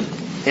withholding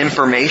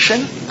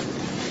information?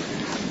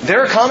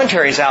 There are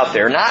commentaries out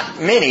there, not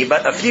many,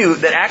 but a few,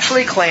 that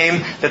actually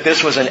claim that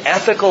this was an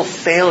ethical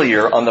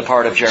failure on the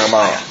part of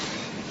Jeremiah.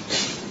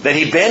 That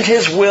he bent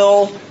his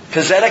will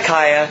to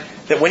Zedekiah,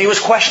 that when he was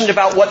questioned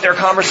about what their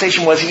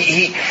conversation was,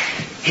 he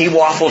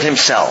waffled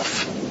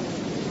himself.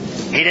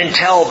 He didn't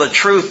tell the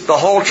truth, the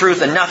whole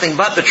truth, and nothing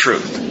but the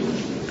truth.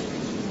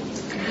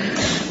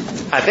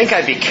 I think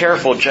I'd be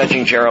careful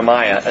judging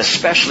Jeremiah,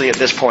 especially at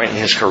this point in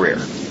his career.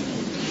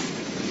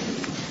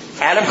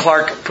 Adam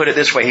Clark put it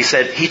this way. He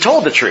said, he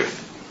told the truth.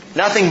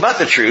 Nothing but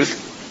the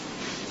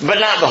truth, but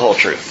not the whole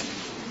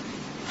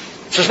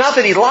truth. So it's not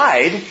that he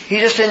lied. He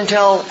just didn't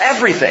tell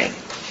everything.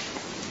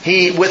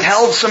 He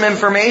withheld some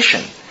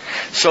information.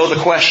 So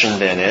the question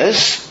then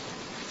is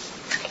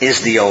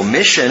the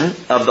omission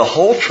of the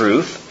whole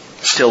truth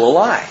still a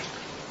lie?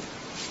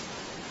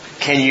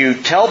 Can you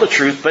tell the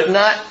truth, but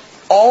not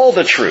all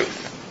the truth?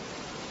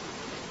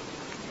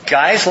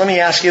 Guys, let me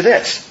ask you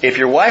this. If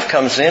your wife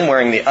comes in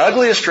wearing the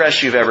ugliest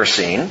dress you've ever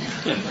seen,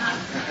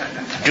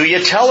 do you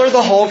tell her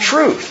the whole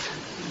truth?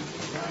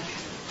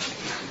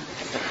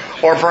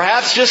 Or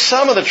perhaps just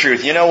some of the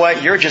truth. You know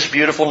what? You're just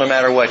beautiful no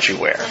matter what you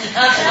wear.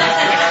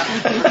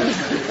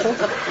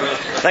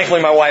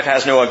 Thankfully, my wife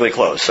has no ugly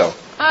clothes, so.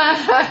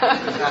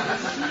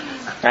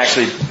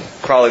 Actually,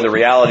 probably the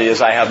reality is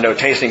I have no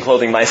taste in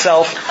clothing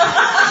myself.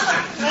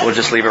 We'll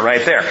just leave it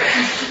right there.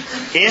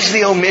 Is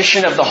the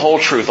omission of the whole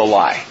truth a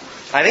lie?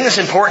 I think it's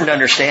important to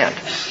understand.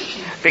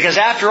 Because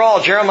after all,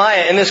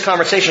 Jeremiah, in this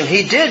conversation,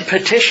 he did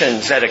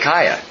petition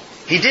Zedekiah.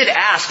 He did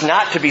ask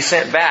not to be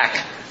sent back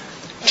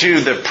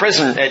to the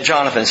prison at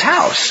Jonathan's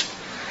house.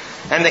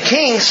 And the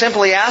king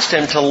simply asked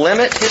him to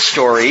limit his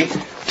story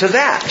to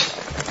that.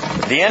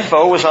 The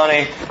info was on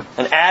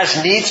an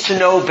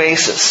as-needs-to-know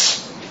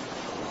basis.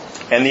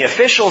 And the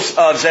officials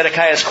of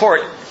Zedekiah's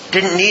court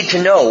didn't need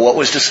to know what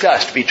was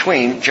discussed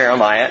between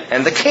Jeremiah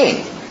and the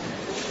king.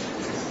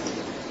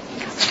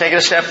 Let's take it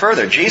a step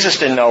further. Jesus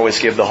didn't always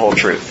give the whole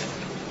truth.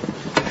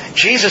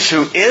 Jesus,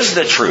 who is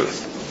the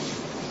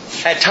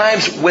truth, at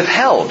times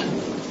withheld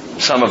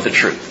some of the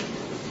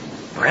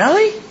truth.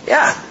 Really?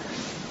 Yeah.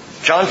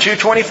 John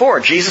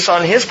 2:24. Jesus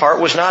on his part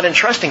was not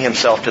entrusting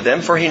himself to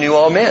them, for he knew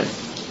all men.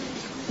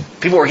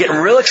 People were getting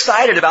real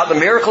excited about the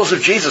miracles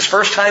of Jesus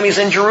first time he's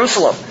in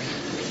Jerusalem.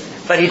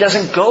 But he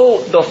doesn't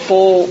go the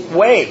full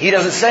way. He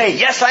doesn't say,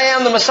 yes, I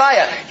am the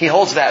Messiah. He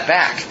holds that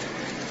back.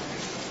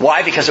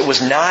 Why? Because it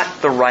was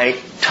not the right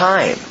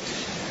time.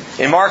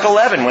 In Mark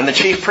 11, when the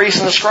chief priests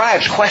and the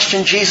scribes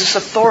questioned Jesus'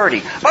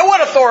 authority. By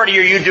what authority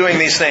are you doing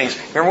these things?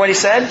 Remember what he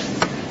said?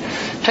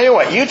 Tell you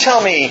what, you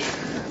tell me,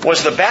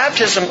 was the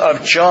baptism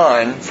of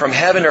John from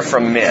heaven or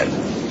from men?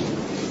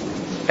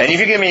 And if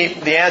you give me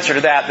the answer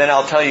to that, then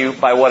I'll tell you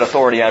by what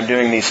authority I'm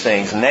doing these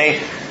things. And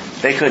they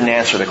couldn't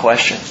answer the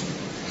question.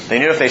 They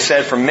knew if they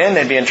said from men,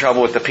 they'd be in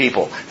trouble with the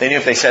people. They knew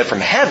if they said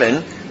from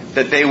heaven,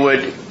 that they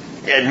would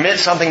admit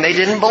something they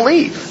didn't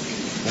believe.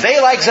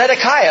 They, like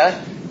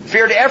Zedekiah,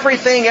 feared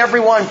everything,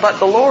 everyone but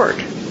the Lord.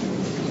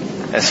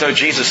 And so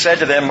Jesus said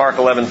to them, Mark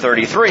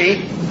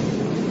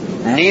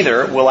 11:33,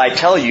 neither will I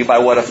tell you by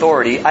what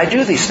authority I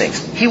do these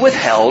things. He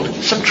withheld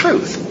some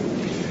truth.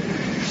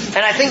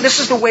 And I think this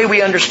is the way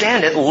we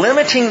understand it.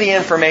 Limiting the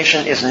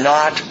information is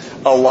not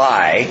a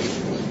lie.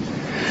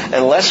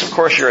 Unless, of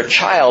course, you're a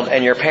child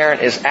and your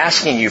parent is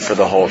asking you for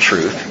the whole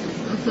truth.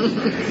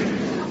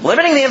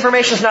 Limiting the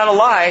information is not a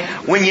lie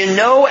when you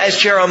know, as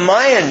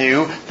Jeremiah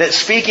knew, that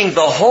speaking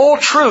the whole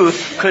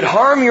truth could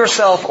harm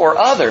yourself or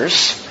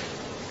others.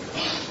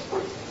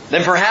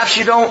 Then perhaps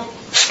you don't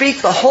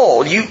Speak the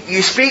whole.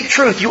 You speak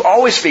truth. You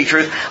always speak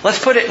truth. Let's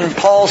put it in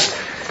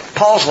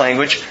Paul's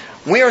language.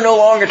 We are no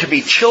longer to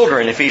be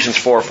children, Ephesians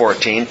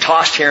 4:14,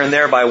 tossed here and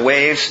there by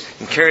waves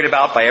and carried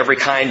about by every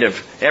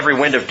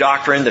wind of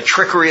doctrine, the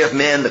trickery of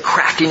men, the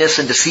craftiness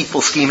and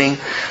deceitful scheming,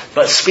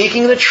 but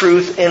speaking the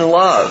truth in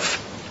love.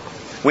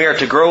 We are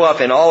to grow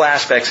up in all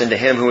aspects into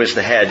Him who is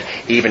the head,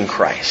 even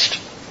Christ.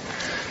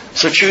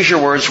 So choose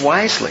your words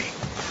wisely.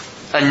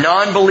 A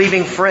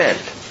non-believing friend,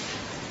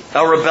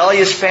 a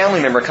rebellious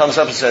family member comes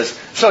up and says,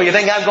 "So you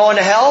think I'm going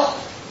to hell?"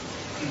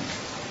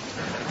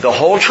 The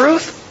whole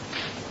truth?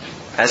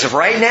 As of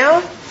right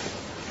now?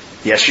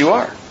 Yes, you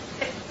are.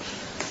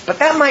 But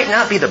that might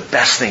not be the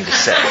best thing to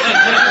say.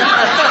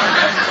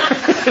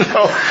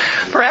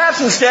 Perhaps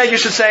instead you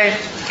should say,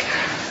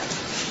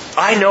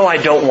 "I know I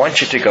don't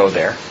want you to go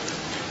there.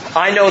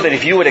 I know that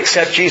if you would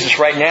accept Jesus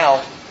right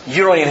now,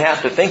 you don't even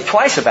have to think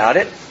twice about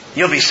it.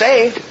 You'll be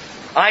saved.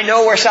 I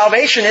know where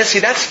salvation is." See,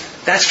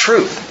 that's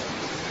truth.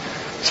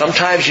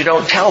 Sometimes you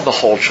don't tell the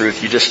whole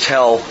truth. You just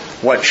tell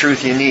what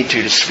truth you need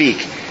to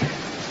speak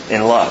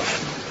in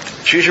love.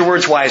 Choose your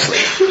words wisely.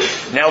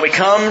 Now we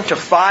come to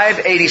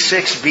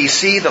 586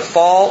 BC, the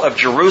fall of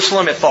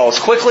Jerusalem. It falls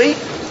quickly.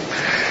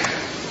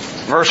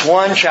 Verse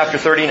 1, chapter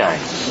 39.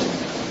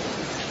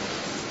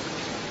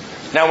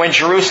 Now when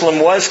Jerusalem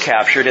was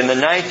captured in the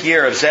 9th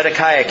year of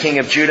Zedekiah, king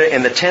of Judah,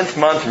 in the 10th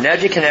month,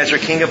 Nebuchadnezzar,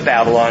 king of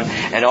Babylon,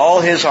 and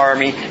all his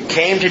army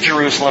came to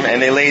Jerusalem, and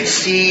they laid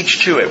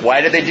siege to it. Why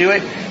did they do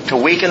it? To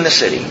weaken the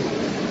city.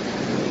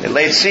 They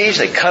laid siege,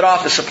 they cut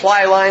off the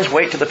supply lines,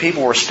 wait till the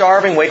people were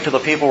starving, wait till the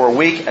people were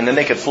weak, and then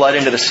they could flood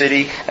into the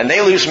city, and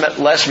they lose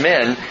less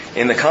men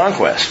in the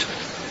conquest.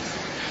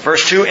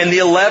 Verse 2, in the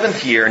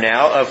 11th year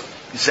now of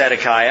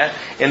Zedekiah,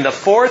 in the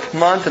 4th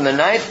month, in the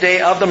 9th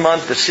day of the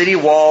month, the city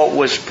wall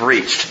was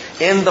breached.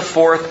 In the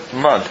 4th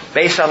month.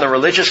 Based on the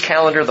religious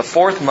calendar, the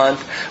 4th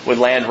month would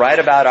land right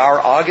about our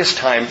August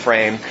time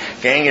frame.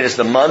 Gang, it is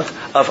the month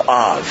of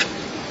Av.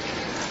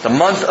 The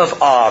month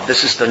of Av.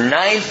 This is the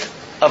 9th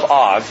of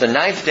Av, the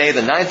 9th day,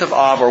 the 9th of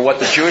Av, or what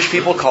the Jewish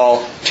people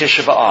call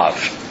Tisha B'Av.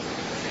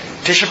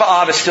 Tisha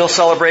B'Av is still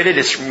celebrated.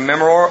 It's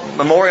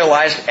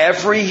memorialized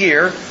every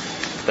year.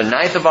 The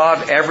 9th of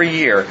Av, every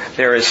year.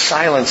 There is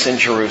silence in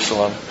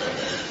Jerusalem.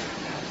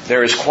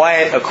 There is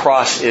quiet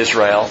across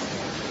Israel.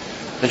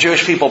 The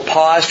Jewish people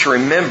pause to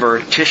remember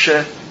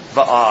Tisha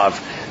B'Av,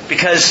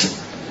 because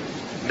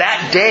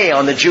that day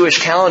on the Jewish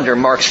calendar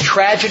marks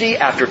tragedy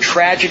after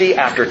tragedy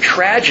after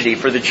tragedy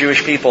for the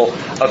Jewish people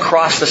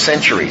across the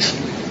centuries.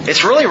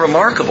 It's really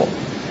remarkable.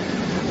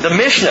 The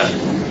Mishnah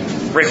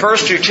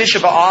refers to Tisha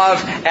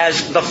B'Av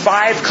as the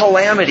 5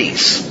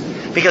 calamities,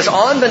 because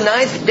on the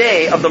 9th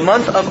day of the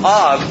month of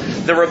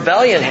Av, the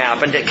rebellion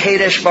happened at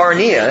Kadesh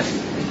Barnea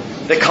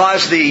that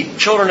caused the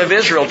children of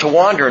Israel to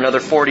wander another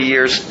 40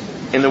 years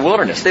in the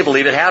wilderness. They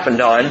believe it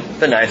happened on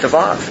the 9th of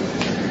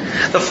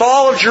Av. The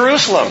fall of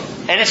Jerusalem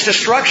and its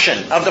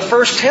destruction of the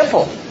first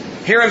temple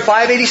here in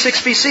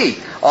 586 BC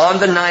on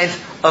the 9th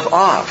of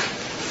Av.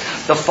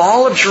 The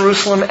fall of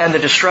Jerusalem and the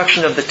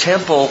destruction of the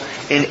temple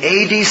in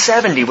AD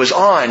 70 was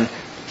on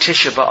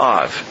Tisha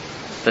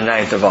B'Av, the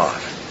 9th of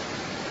Av.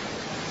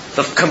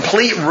 The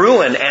complete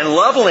ruin and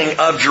leveling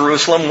of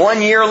Jerusalem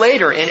 1 year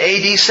later in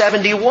AD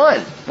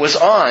 71 was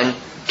on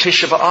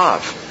Tisha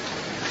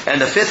B'Av. And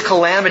the 5th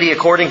calamity,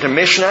 according to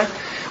Mishnah,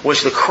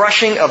 was the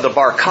crushing of the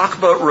Bar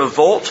Kokhba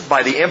revolt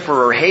by the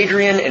Emperor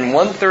Hadrian in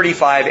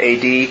 135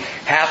 AD,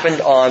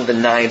 happened on the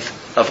 9th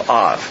of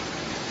Av.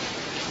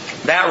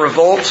 That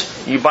revolt,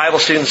 you Bible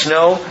students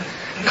know,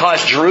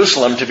 caused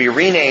Jerusalem to be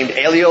renamed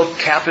Aelia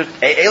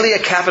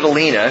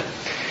Capitolina,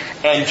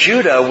 and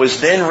Judah was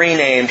then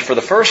renamed for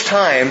the first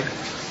time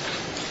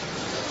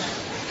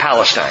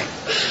Palestine.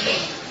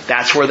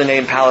 That's where the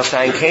name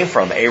Palestine came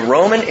from. A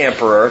Roman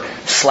emperor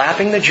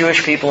slapping the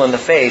Jewish people in the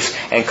face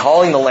and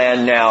calling the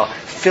land now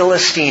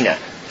Philistina,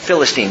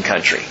 Philistine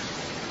country.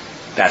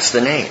 That's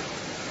the name.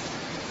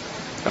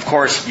 Of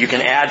course, you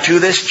can add to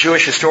this,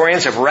 Jewish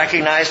historians have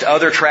recognized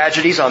other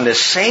tragedies on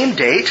this same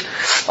date.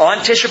 On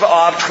Tisha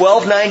B'Av,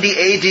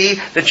 1290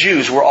 AD, the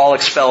Jews were all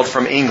expelled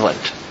from England.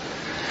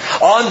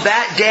 On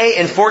that day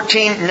in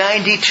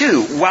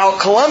 1492, while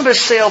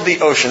Columbus sailed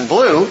the ocean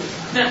blue,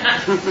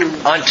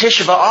 on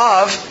Tisha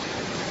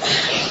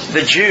B'Av,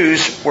 the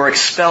Jews were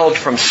expelled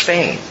from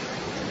Spain.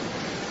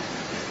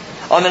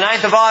 On the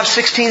 9th of Av,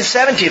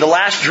 1670, the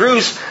last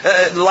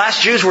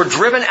Jews were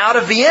driven out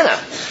of Vienna.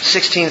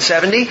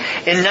 1670.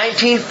 In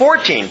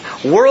 1914,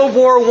 World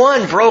War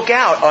I broke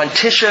out on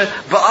Tisha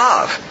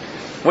B'Av,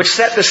 which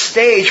set the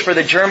stage for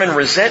the German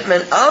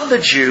resentment of the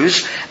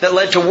Jews that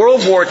led to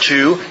World War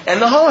II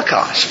and the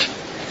Holocaust.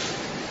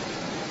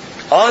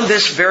 On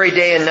this very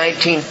day in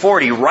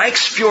 1940,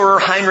 Reichsfuhrer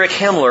Heinrich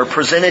Himmler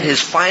presented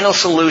his final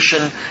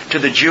solution to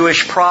the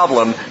Jewish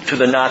problem to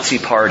the Nazi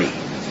Party.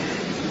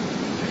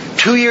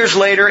 2 years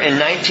later, in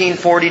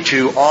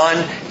 1942, on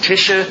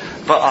Tisha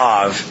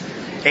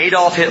B'Av,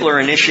 Adolf Hitler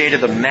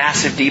initiated the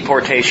massive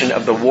deportation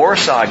of the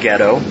Warsaw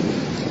Ghetto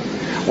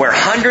where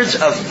hundreds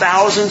of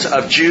thousands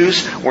of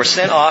Jews were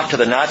sent off to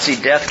the Nazi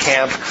death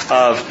camp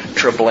of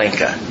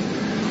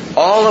Treblinka.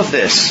 All of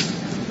this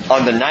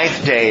on the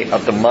 9th day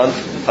of the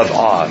month of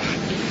Av.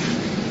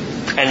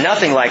 And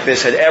nothing like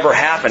this had ever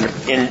happened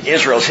in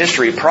Israel's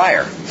history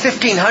prior.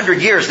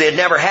 1,500 years they had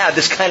never had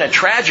this kind of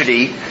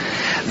tragedy.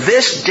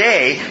 This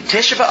day,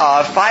 Tisha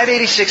B'Av,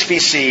 586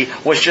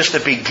 BC, was just the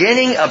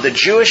beginning of the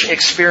Jewish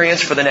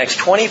experience for the next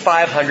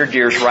 2,500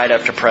 years right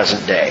up to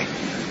present day.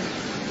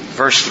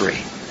 Verse 3.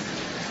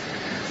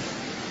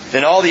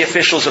 Then all the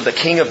officials of the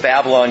king of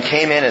Babylon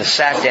came in and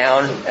sat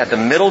down at the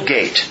middle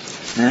gate.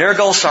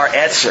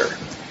 Nergal-Sar-Etzer,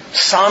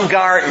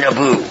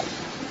 Samgar-Nabu,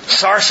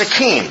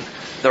 Sarsakim,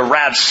 the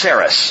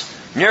Rabsaris,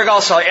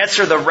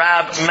 Nergal-Sar-Etzer, the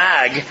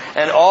Rab-Mag,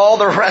 and all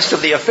the rest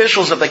of the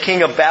officials of the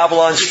king of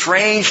Babylon.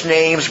 Strange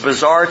names,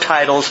 bizarre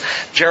titles.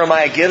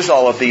 Jeremiah gives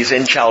all of these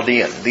in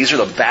Chaldean. These are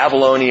the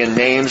Babylonian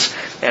names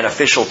and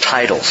official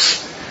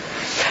titles.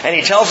 And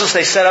he tells us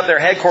they set up their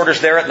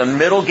headquarters there at the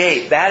middle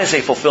gate. That is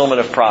a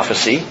fulfillment of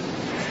prophecy.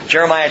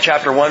 Jeremiah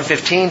chapter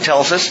 1:15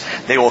 tells us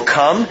they will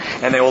come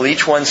and they will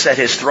each one set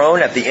his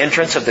throne at the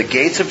entrance of the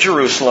gates of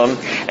Jerusalem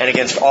and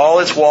against all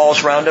its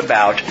walls round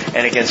about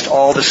and against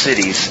all the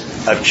cities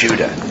of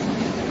Judah.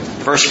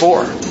 Verse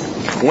 4.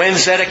 When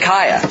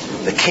Zedekiah,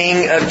 the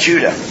king of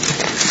Judah,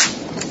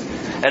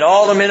 and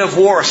all the men of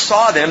war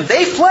saw them,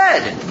 they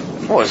fled.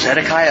 Oh,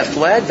 Zedekiah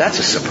fled? That's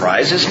a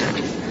surprise, isn't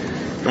it?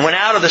 And went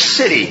out of the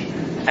city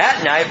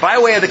at night by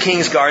way of the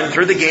king's garden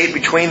through the gate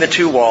between the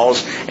two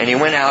walls, and he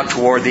went out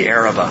toward the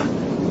Arabah,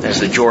 as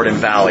the Jordan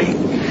Valley.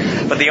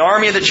 But the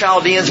army of the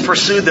Chaldeans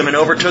pursued them and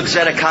overtook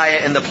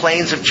Zedekiah in the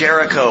plains of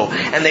Jericho,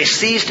 and they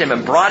seized him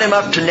and brought him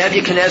up to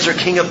Nebuchadnezzar,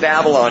 king of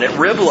Babylon, at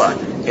Riblah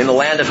in the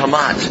land of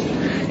Hamath,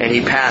 and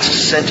he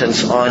passed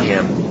sentence on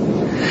him.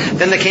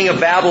 Then the king of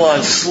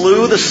Babylon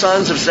slew the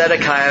sons of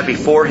Zedekiah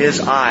before his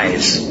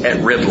eyes at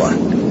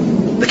Riblah.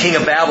 The king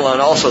of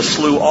Babylon also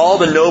slew all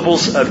the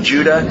nobles of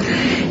Judah.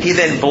 He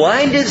then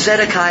blinded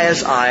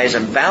Zedekiah's eyes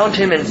and bound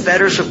him in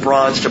fetters of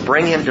bronze to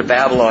bring him to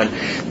Babylon.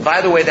 By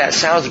the way, that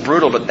sounds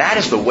brutal, but that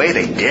is the way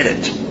they did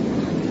it.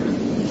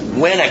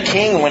 When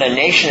a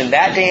nation in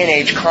that day and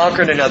age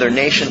conquered another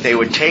nation, they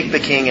would take the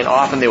king and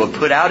often they would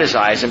put out his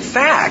eyes. In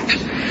fact,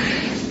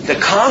 the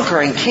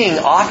conquering king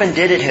often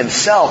did it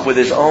himself with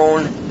his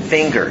own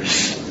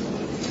fingers.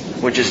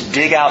 Would just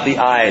dig out the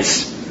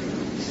eyes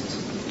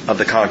of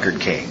the conquered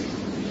king.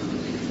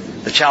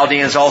 The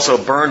Chaldeans also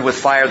burned with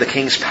fire the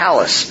king's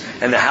palace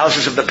and the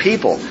houses of the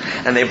people,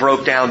 and they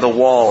broke down the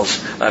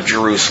walls of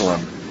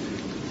Jerusalem.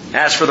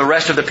 As for the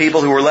rest of the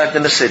people who were left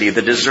in the city,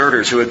 the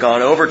deserters who had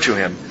gone over to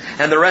him,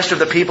 and the rest of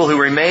the people who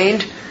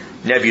remained,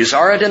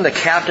 Nebuzaradan, the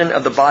captain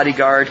of the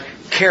bodyguard,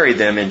 carried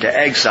them into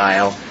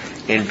exile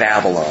in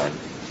Babylon.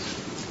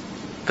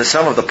 But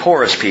some of the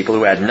poorest people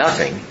who had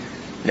nothing,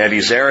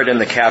 Nebuzaradan,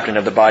 the captain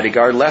of the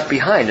bodyguard, left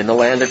behind in the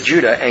land of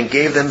Judah and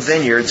gave them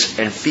vineyards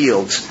and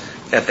fields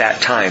at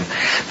that time.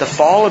 The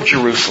fall of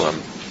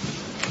Jerusalem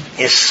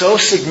is so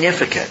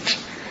significant.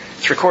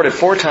 It's recorded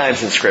 4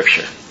 times in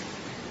Scripture.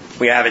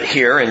 We have it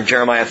here in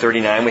Jeremiah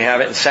 39. We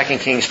have it in 2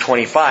 Kings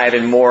 25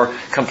 in more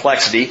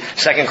complexity.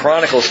 2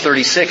 Chronicles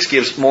 36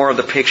 gives more of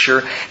the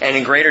picture. And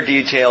in greater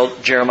detail,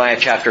 Jeremiah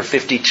chapter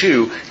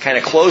 52 kind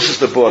of closes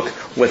the book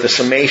with a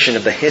summation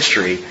of the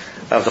history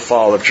of the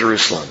fall of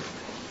Jerusalem.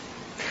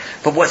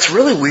 But what's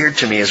really weird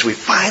to me is we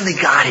finally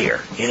got here,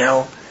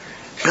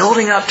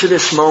 building up to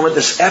this moment,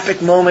 this epic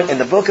moment in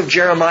the book of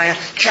Jeremiah,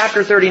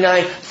 chapter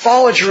 39,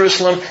 fall of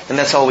Jerusalem, and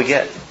that's all we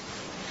get.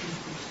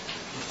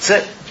 That's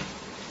it.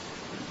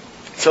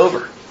 It's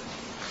over.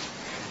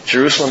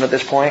 Jerusalem at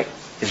this point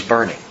is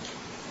burning.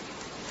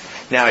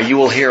 Now, you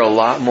will hear a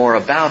lot more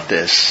about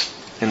this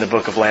in the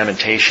book of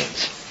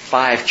Lamentations.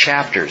 5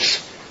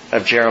 chapters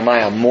of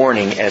Jeremiah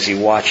mourning as he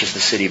watches the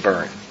city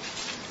burn.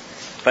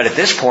 But at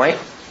this point,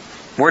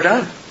 we're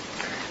done.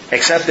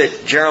 Except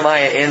that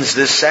Jeremiah ends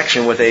this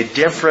section with a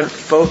different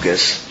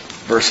focus.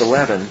 Verse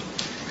 11.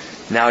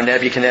 Now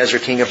Nebuchadnezzar,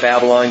 king of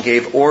Babylon,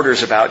 gave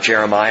orders about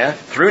Jeremiah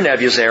through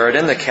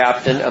Nebuzaradan, the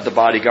captain of the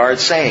bodyguard,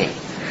 saying,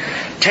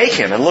 Take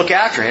him and look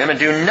after him and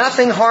do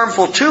nothing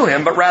harmful to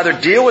him, but rather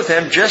deal with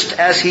him just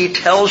as he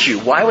tells you.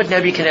 Why would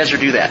Nebuchadnezzar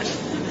do that?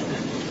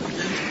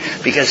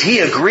 Because he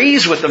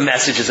agrees with the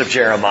messages of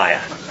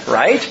Jeremiah,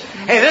 right?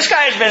 Hey, this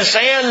guy's been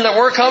saying that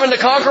we're coming to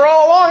conquer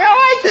all along.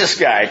 I like this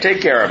guy.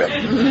 Take care of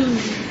him.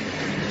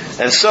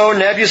 And so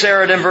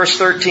Nebuzaradan, verse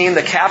 13,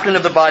 the captain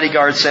of the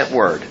bodyguard sent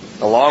word,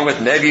 along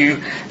with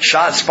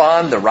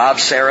Nebuchadnezzar, the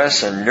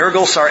Rabsaris, and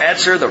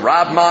Nergal-Sar-Etzer, the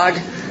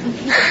Rab-Mag.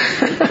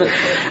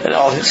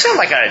 It sounds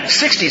like a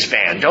 60s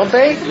band, don't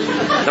they?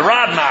 The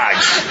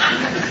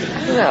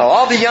Rab-Mags.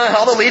 All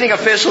the leading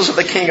officials of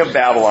the king of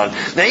Babylon.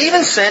 They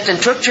even sent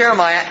and took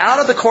Jeremiah out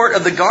of the court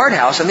of the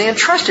guardhouse, and they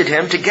entrusted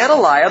him to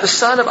Gedaliah, the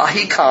son of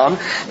Ahikam,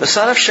 the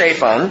son of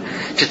Shaphan,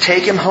 to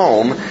take him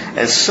home,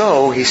 and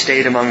so he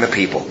stayed among the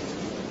people.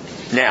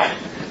 Now,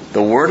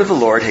 the word of the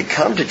Lord had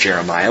come to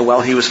Jeremiah while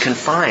he was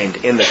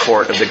confined in the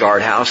court of the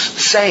guardhouse,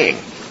 saying,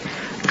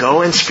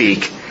 Go and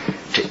speak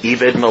to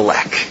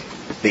Ebed-Melech,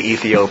 the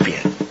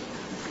Ethiopian.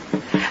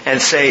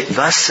 and say,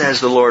 thus says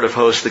the Lord of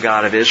hosts, the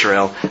God of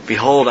Israel,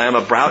 behold, I am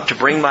about to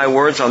bring my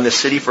words on this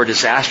city for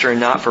disaster and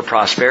not for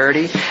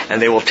prosperity,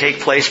 and they will take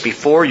place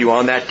before you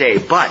on that day.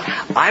 But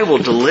I will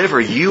deliver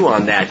you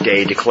on that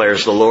day,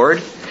 declares the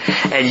Lord.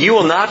 And you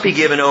will not be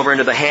given over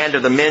into the hand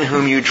of the men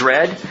whom you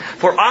dread.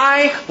 For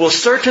I will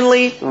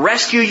certainly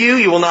rescue you.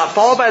 You will not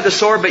fall by the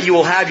sword, but you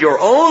will have your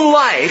own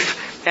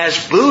life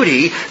as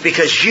booty,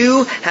 because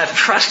you have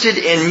trusted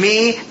in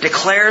me,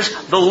 declares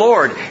the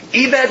Lord.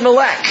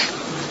 Ebed-Melech,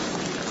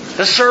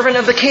 the servant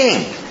of the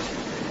king,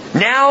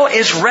 now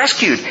is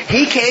rescued.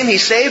 He came, he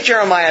saved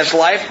Jeremiah's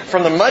life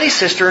from the muddy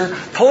cistern,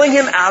 pulling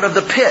him out of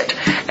the pit.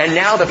 And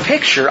now the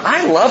picture,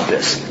 I love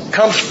this,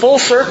 comes full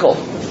circle.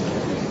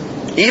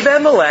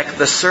 Ebed-Melech,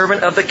 the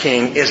servant of the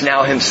king, is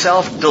now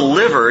himself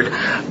delivered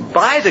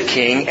by the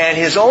king, and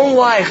his own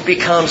life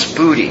becomes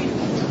booty,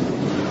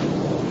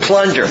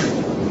 plunder,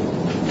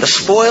 the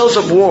spoils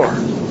of war.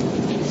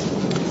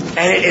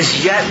 And it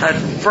is yet a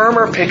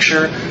firmer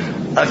picture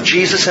of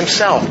Jesus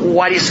himself.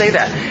 Why do you say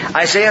that?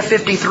 Isaiah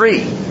 53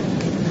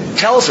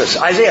 tells us,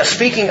 Isaiah,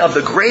 speaking of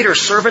the greater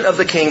servant of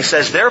the king,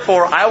 says,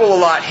 therefore I will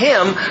allot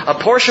him a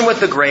portion with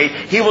the great.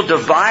 He will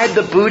divide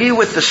the booty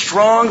with the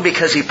strong,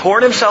 because he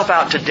poured himself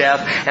out to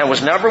death and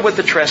was numbered with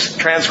the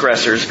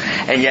transgressors,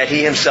 and yet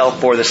he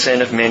himself bore the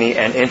sin of many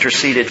and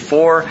interceded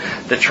for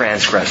the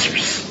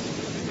transgressors.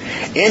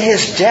 In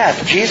his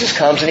death, Jesus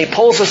comes and he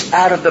pulls us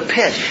out of the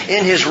pit.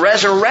 In his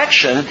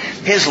resurrection,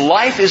 his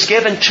life is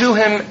given to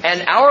him,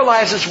 and our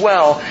lives as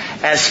well,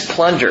 as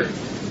plunder,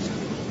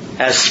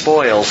 as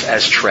spoils,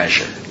 as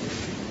treasure.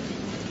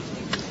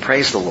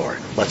 Praise the Lord.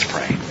 Let's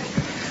pray.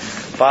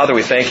 Father,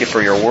 we thank you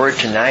for your word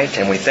tonight,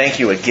 and we thank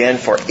you again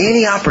for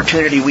any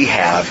opportunity we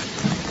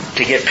have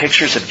to get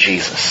pictures of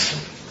Jesus.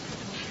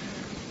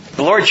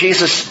 Lord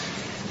Jesus,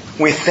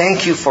 we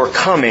thank you for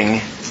coming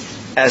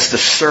as the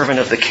servant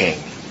of the King.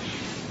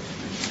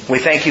 We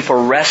thank you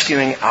for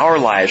rescuing our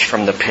lives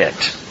from the pit.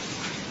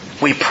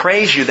 We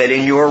praise you that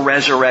in your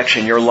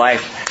resurrection, your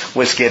life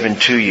was given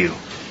to you.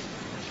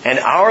 And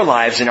our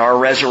lives in our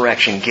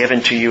resurrection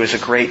given to you is a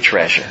great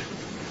treasure.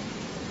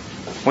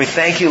 We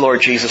thank you, Lord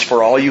Jesus,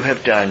 for all you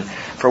have done,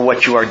 for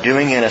what you are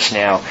doing in us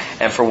now,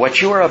 and for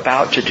what you are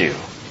about to do.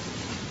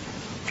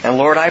 And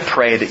Lord, I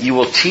pray that you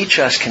will teach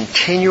us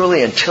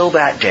continually until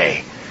that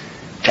day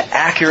to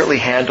accurately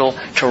handle,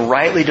 to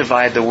rightly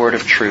divide the word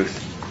of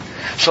truth,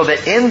 so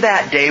that in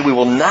that day we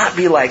will not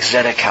be like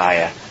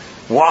Zedekiah,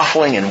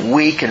 waffling and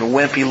weak and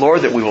wimpy,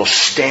 Lord, that we will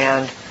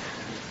stand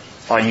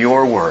on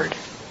your word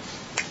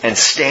and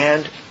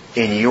stand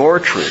in your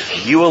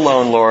truth. You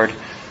alone, Lord,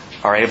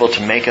 are able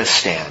to make us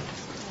stand.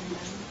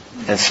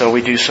 And so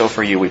we do so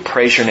for you. We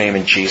praise your name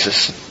in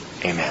Jesus.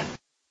 Amen.